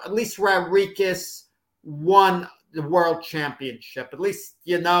thing, at least Rodriguez won the world championship. At least,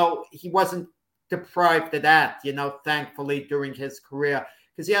 he wasn't deprived of that, thankfully, during his career.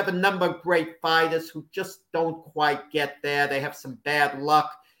 Because you have a number of great fighters who just don't quite get there. They have some bad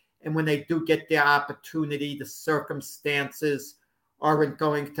luck. And when they do get their opportunity, the circumstances aren't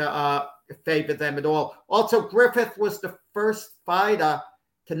going to favor them at all. Also, Griffith was the first fighter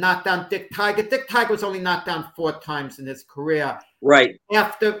to knock down Dick Tiger. Dick Tiger was only knocked down 4 times in his career. Right.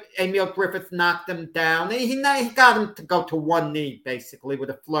 After Emil Griffith knocked him down, he got him to go to one knee, basically, with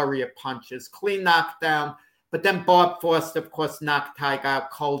a flurry of punches. Clean knockdown. But then Bob Foster, of course, knocked Tiger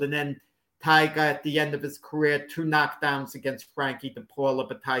out cold. And then Tiger, at the end of his career, 2 knockdowns against Frankie DePaula,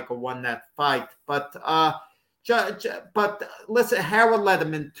 but Tiger won that fight. But listen, Harold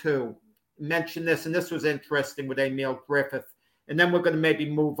Letterman, too, mentioned this, and this was interesting with Emil Griffith. And then we're going to maybe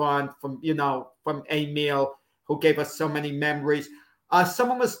move on from Emil, who gave us so many memories.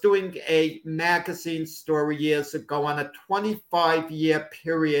 Someone was doing a magazine story years ago on a 25-year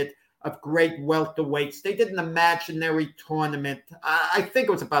period of great welterweights. They did an imaginary tournament. I think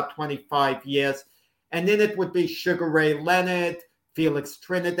it was about 25 years. And in it would be Sugar Ray Leonard, Felix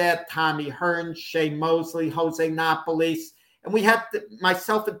Trinidad, Tommy Hearns, Shea Mosley, Jose Napoles. And we had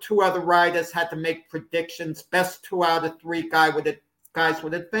myself and 2 other writers had to make predictions. Best 2 out of 3 guys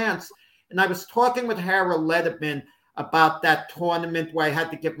would advance. And I was talking with Harold Letterman about that tournament where I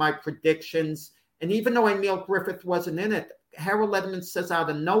had to give my predictions. And even though Emil Griffith wasn't in it, Harold Letterman says out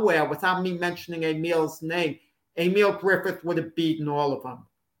of nowhere, without me mentioning Emil's name, Emil Griffith would have beaten all of them.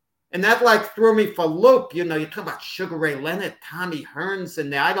 And that threw me for a loop. You talk about Sugar Ray Leonard, Tommy Hearns in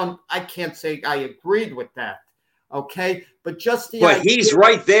there. I can't say I agreed with that. Okay. But just the idea, he's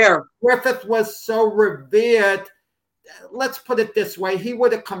right there. Griffith was so revered. Let's put it this way. He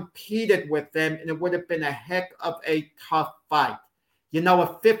would have competed with them, and it would have been a heck of a tough fight. A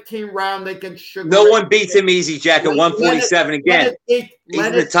 15-round against Sugar Ray. No one beats him easy, Jack, at 147 again. He's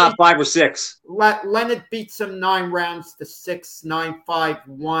in the top 5 or 6. Leonard beats him 9 rounds to 6,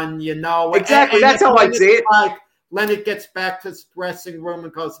 9-5-1, Exactly. That's how I see it. Leonard gets back to his dressing room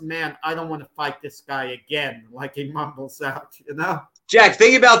and goes, man, I don't want to fight this guy again, like he mumbles out, Jack,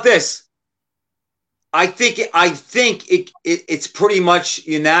 think about this. I think it's pretty much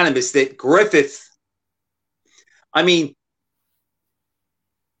unanimous that Griffith,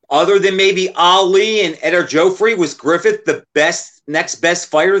 other than maybe Ali and Eddie Joffrey, was Griffith the next best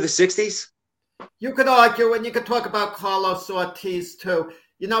fighter of the 60s? You could argue, and you could talk about Carlos Ortiz, too.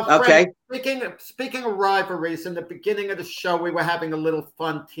 Okay. Speaking of rivalries, in the beginning of the show, we were having a little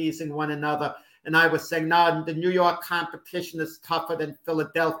fun teasing one another. and I was saying, no, the New York competition is tougher than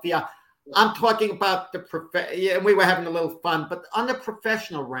Philadelphia. I'm talking about and we were having a little fun, but on the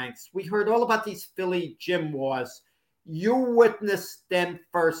professional ranks, we heard all about these Philly gym wars. You witnessed them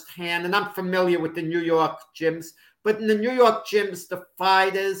firsthand, and I'm familiar with the New York gyms, but in the New York gyms, the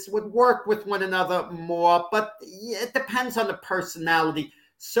fighters would work with one another more, but it depends on the personality.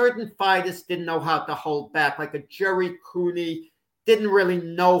 Certain fighters didn't know how to hold back, like a Jerry Cooney didn't really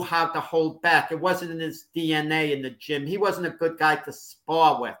know how to hold back. It wasn't in his DNA in the gym. He wasn't a good guy to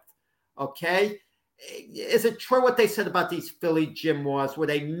spar with, okay? Is it true what they said about these Philly gym wars? Were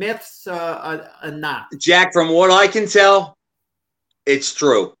they myths or not? Jack, from what I can tell, it's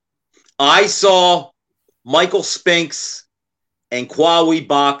true. I saw Michael Spinks and Kwawi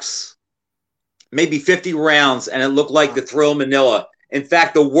box maybe 50 rounds, and it looked like the Thrill Manila. In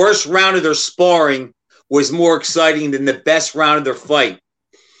fact, the worst round of their sparring was more exciting than the best round of their fight.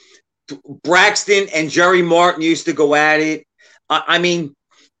 Braxton and Jerry Martin used to go at it. I mean,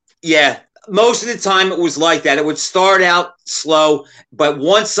 yeah, most of the time it was like that. It would start out slow, but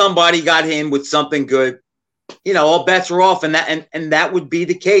once somebody got in with something good, you know, all bets are off, and that would be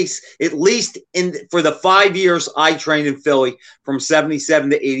the case, at least for the 5 years I trained in Philly from 77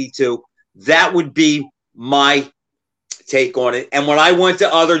 to 82. That would be my take on it. And when I went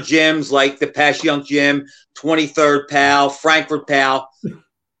to other gyms like the Passyunk Gym, 23rd Pal, Frankfurt Pal,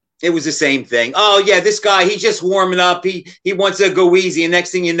 it was the same thing. Oh, yeah, this guy, he's just warming up. He wants to go easy, and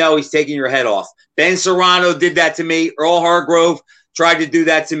next thing you know, he's taking your head off. Ben Serrano did that to me. Earl Hargrove tried to do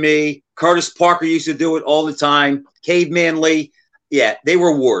that to me. Curtis Parker used to do it all the time. Caveman Lee. Yeah, they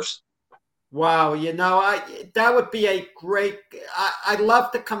were wars. Wow, you know, that would be a great – I'd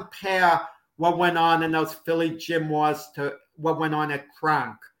love to compare what went on in those Philly gym wars to what went on at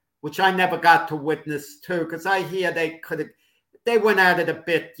Kronk, which I never got to witness too, because I hear they went at it a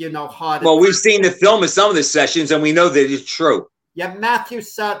bit, you know, hard. Well, we've seen the film of some of the sessions, and we know that it's true. Yeah, Matthew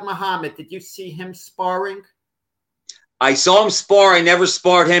Saad Muhammad, did you see him sparring? I saw him spar. I never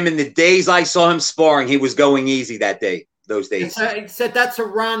sparred him. In the days I saw him sparring, he was going easy those days. He said that's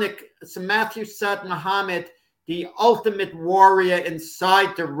ironic. So Matthew Saad Muhammad, the ultimate warrior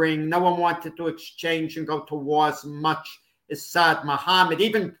inside the ring, no one wanted to exchange and go to war as much as Saad Muhammad.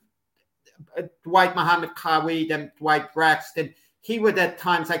 Even Dwight Muhammad Khalid and Dwight Braxton, he would at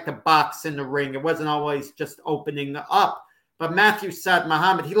times like to box in the ring. It wasn't always just opening up. But Matthew Saad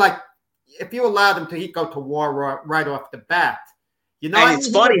Muhammad, if you allowed him to, he'd go to war right off the bat. You know, and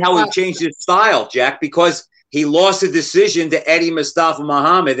it's funny how he changed his style, Jack, because he lost a decision to Eddie Mustafa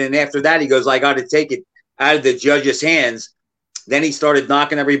Muhammad, and after that he goes, I got to take it out of the judge's hands. Then he started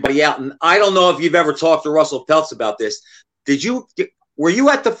knocking everybody out. And I don't know if you've ever talked to Russell Peltz about this. Were you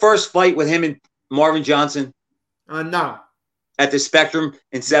at the first fight with him and Marvin Johnson? No. At the Spectrum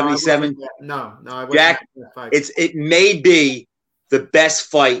in 77? No, I wasn't. Jack, it may be the best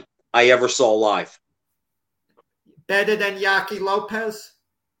fight I ever saw live. Better than Yaki Lopez?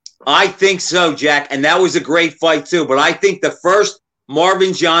 I think so, Jack. And that was a great fight too. But I think the first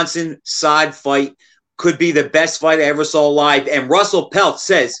Marvin Johnson side fight could be the best fight I ever saw live. And Russell Peltz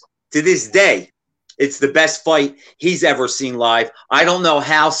says to this day, it's the best fight he's ever seen live. I don't know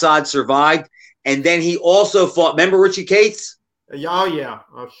how Saad survived. And then he also fought, remember Richie Cates? Oh, yeah.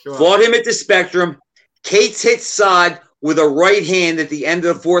 Oh, sure. Fought him at the Spectrum. Cates hit Saad with a right hand at the end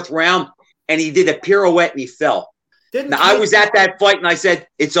of the fourth round, and he did a pirouette and he fell. I was at that fight, and I said,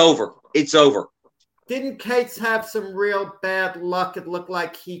 it's over. It's over. Didn't Cates have some real bad luck? It looked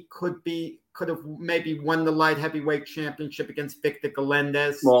like he could have maybe won the light heavyweight championship against Victor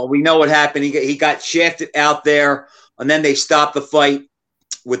Galendez. Well, we know what happened. He got shafted out there, and then they stopped the fight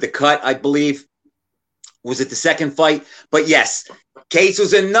with the cut, I believe. Was it the second fight? But yes, Cates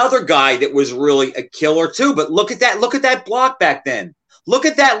was another guy that was really a killer too. But look at that block back then. Look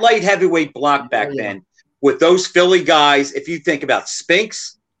at that light heavyweight block back then with those Philly guys. If you think about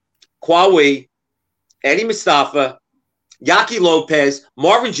Spinks, Kwawi, Eddie Mustafa, Yaki Lopez,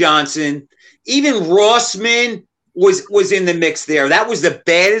 Marvin Johnson, even Rossman was in the mix there. That was the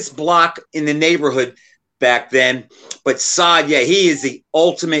baddest block in the neighborhood back then. But Saad, yeah, he is the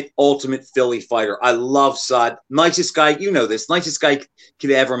ultimate Philly fighter. I love Saad. Nicest guy, you know this, nicest guy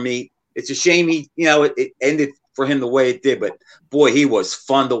could ever meet. It's a shame it ended for him the way it did, but boy, he was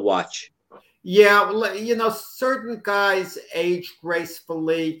fun to watch. Yeah, you know, certain guys age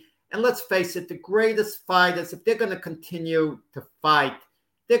gracefully. And let's face it, the greatest fighters, if they're going to continue to fight,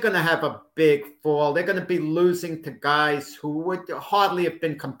 they're going to have a big fall. They're going to be losing to guys who would hardly have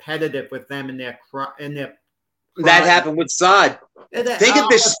been competitive with them in their prime. That happened with Saad. Think of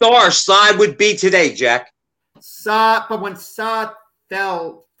the star Saad would be today, Jack. But when Saad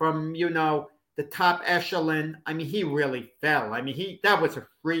fell from, the the top echelon, I mean, he really fell. I mean, that was a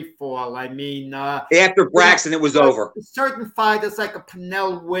free fall. I mean, after Braxton, it was over. Certain fighters like a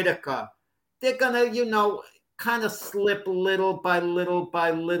Pernell Whitaker, they're gonna, kind of slip little by little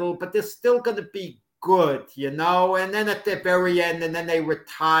by little, but they're still gonna be good, and then at the very end, and then they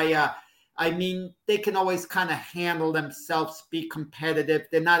retire. I mean, they can always kind of handle themselves, be competitive.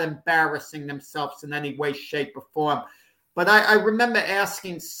 They're not embarrassing themselves in any way, shape, or form. But I remember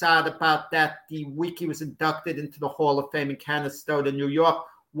asking Saad about that the week he was inducted into the Hall of Fame in Canastota, New York.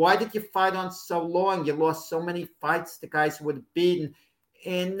 Why did you fight on so long? You lost so many fights to guys who would have beaten.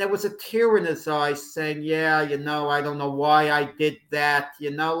 And there was a tear in his eyes saying, yeah, I don't know why I did that.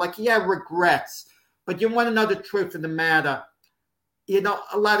 Like he had regrets. But you want to know the truth of the matter.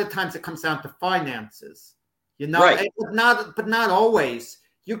 A lot of times it comes down to finances. Right. But not always.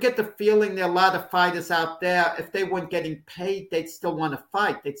 You get the feeling there are a lot of fighters out there, if they weren't getting paid, they'd still want to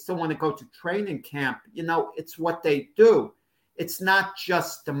fight. They'd still want to go to training camp. It's what they do. It's not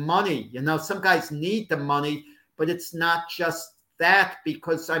just the money. Some guys need the money, but it's not just that,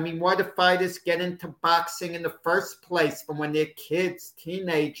 because, I mean, why do fighters get into boxing in the first place from when they're kids,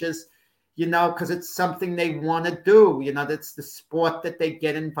 teenagers? Because it's something they want to do. That's the sport that they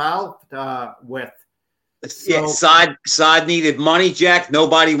get involved with. So, Saad needed money, Jack.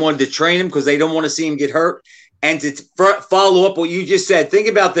 Nobody wanted to train him because they don't want to see him get hurt. And to follow up what you just said, think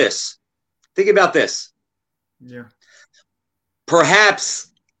about this. Yeah.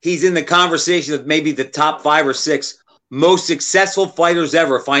 Perhaps he's in the conversation of maybe the top 5 or 6 most successful fighters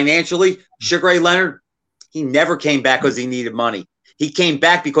ever financially. Sugar Ray Leonard, he never came back because he needed money. He came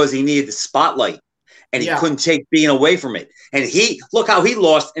back because he needed the spotlight, and he couldn't take being away from it. And look how he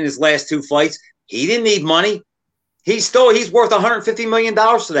lost in his last 2 fights. He didn't need money. He's worth $150 million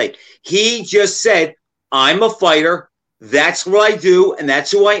today. He just said, I'm a fighter. That's what I do, and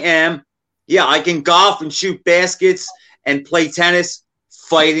that's who I am. Yeah, I can golf and shoot baskets and play tennis.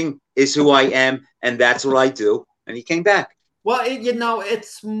 Fighting is who I am, and that's what I do. And he came back. Well,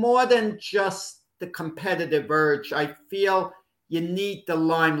 it's more than just the competitive urge. I feel you need the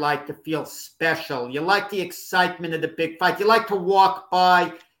limelight to feel special. You like the excitement of the big fight. You like to walk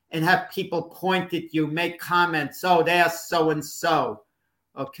by and have people point at you, make comments. Oh, there's so-and-so.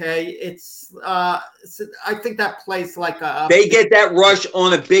 Okay? I think that plays like they get that rush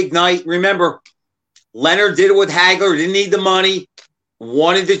on a big night. Remember, Leonard did it with Hagler. Didn't need the money.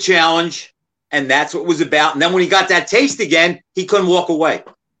 Wanted the challenge. And that's what it was about. And then when he got that taste again, he couldn't walk away.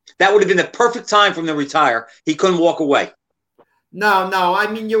 That would have been the perfect time for him to retire. He couldn't walk away. No. I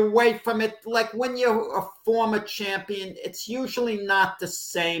mean, you're away from it. Like when you're a former champion, it's usually not the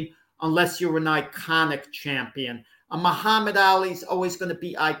same unless you're an iconic champion. A Muhammad Ali's always going to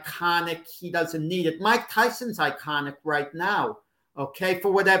be iconic. He doesn't need it. Mike Tyson's iconic right now. Okay,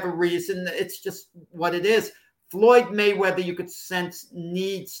 for whatever reason, it's just what it is. Floyd Mayweather, you could sense,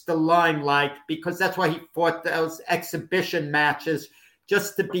 needs the limelight because that's why he fought those exhibition matches,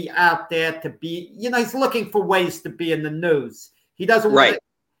 just to be out there, to be, he's looking for ways to be in the news. He doesn't want to,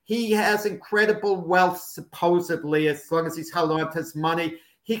 he has incredible wealth, supposedly, as long as he's held on to his money.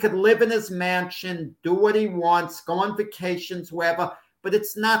 He could live in his mansion, do what he wants, go on vacations, wherever, but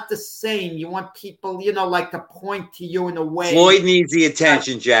it's not the same. You want people, like to point to you in a way. Floyd needs the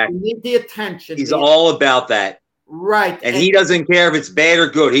attention, Jack. He needs the attention. He's all about that. Right. And he doesn't care if it's bad or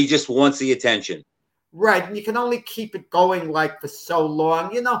good. He just wants the attention. Right. And you can only keep it going for so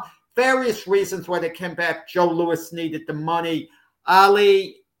long. Various reasons why they came back. Joe Louis needed the money.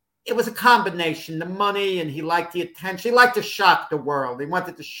 Ali, it was a combination, the money, and he liked the attention. He liked to shock the world. He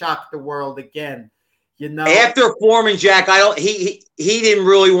wanted to shock the world again. After Foreman, Jack, he didn't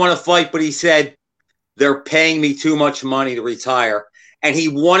really want to fight, but he said, they're paying me too much money to retire. And he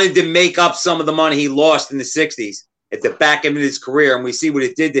wanted to make up some of the money he lost in the 60s at the back end of his career, and we see what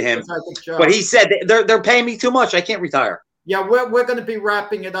it did to him. But he said, they're paying me too much. I can't retire. Yeah, we're going to be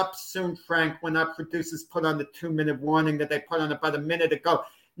wrapping it up soon, Frank, when our producers put on the 2-minute warning that they put on about a minute ago.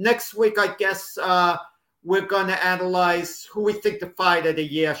 Next week, I guess we're going to analyze who we think the fight of the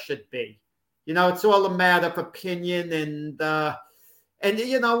year should be. It's all a matter of opinion, and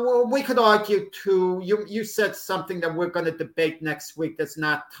we could argue too. You said something that we're going to debate next week. There's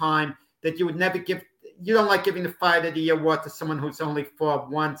not time that you would never give. You don't like giving the fight of the year award to someone who's only fought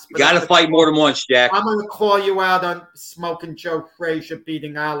once. You got to fight more than once, Jack. I'm going to call you out on Smoking Joe Frazier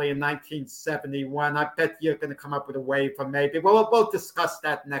beating Ali in 1971. I bet you're going to come up with a waiver, maybe. Well, we'll discuss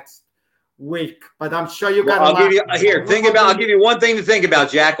that next week. But I'm sure you got I'll give you one thing to think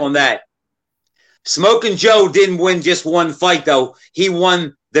about, Jack, on that. Smoking Joe didn't win just one fight, though. He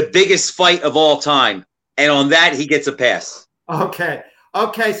won the biggest fight of all time. And on that, he gets a pass. Okay.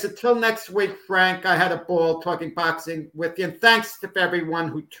 Okay, so till next week, Frank, I had a ball talking boxing with you. And thanks to everyone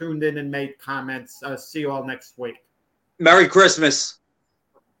who tuned in and made comments. See you all next week. Merry Christmas.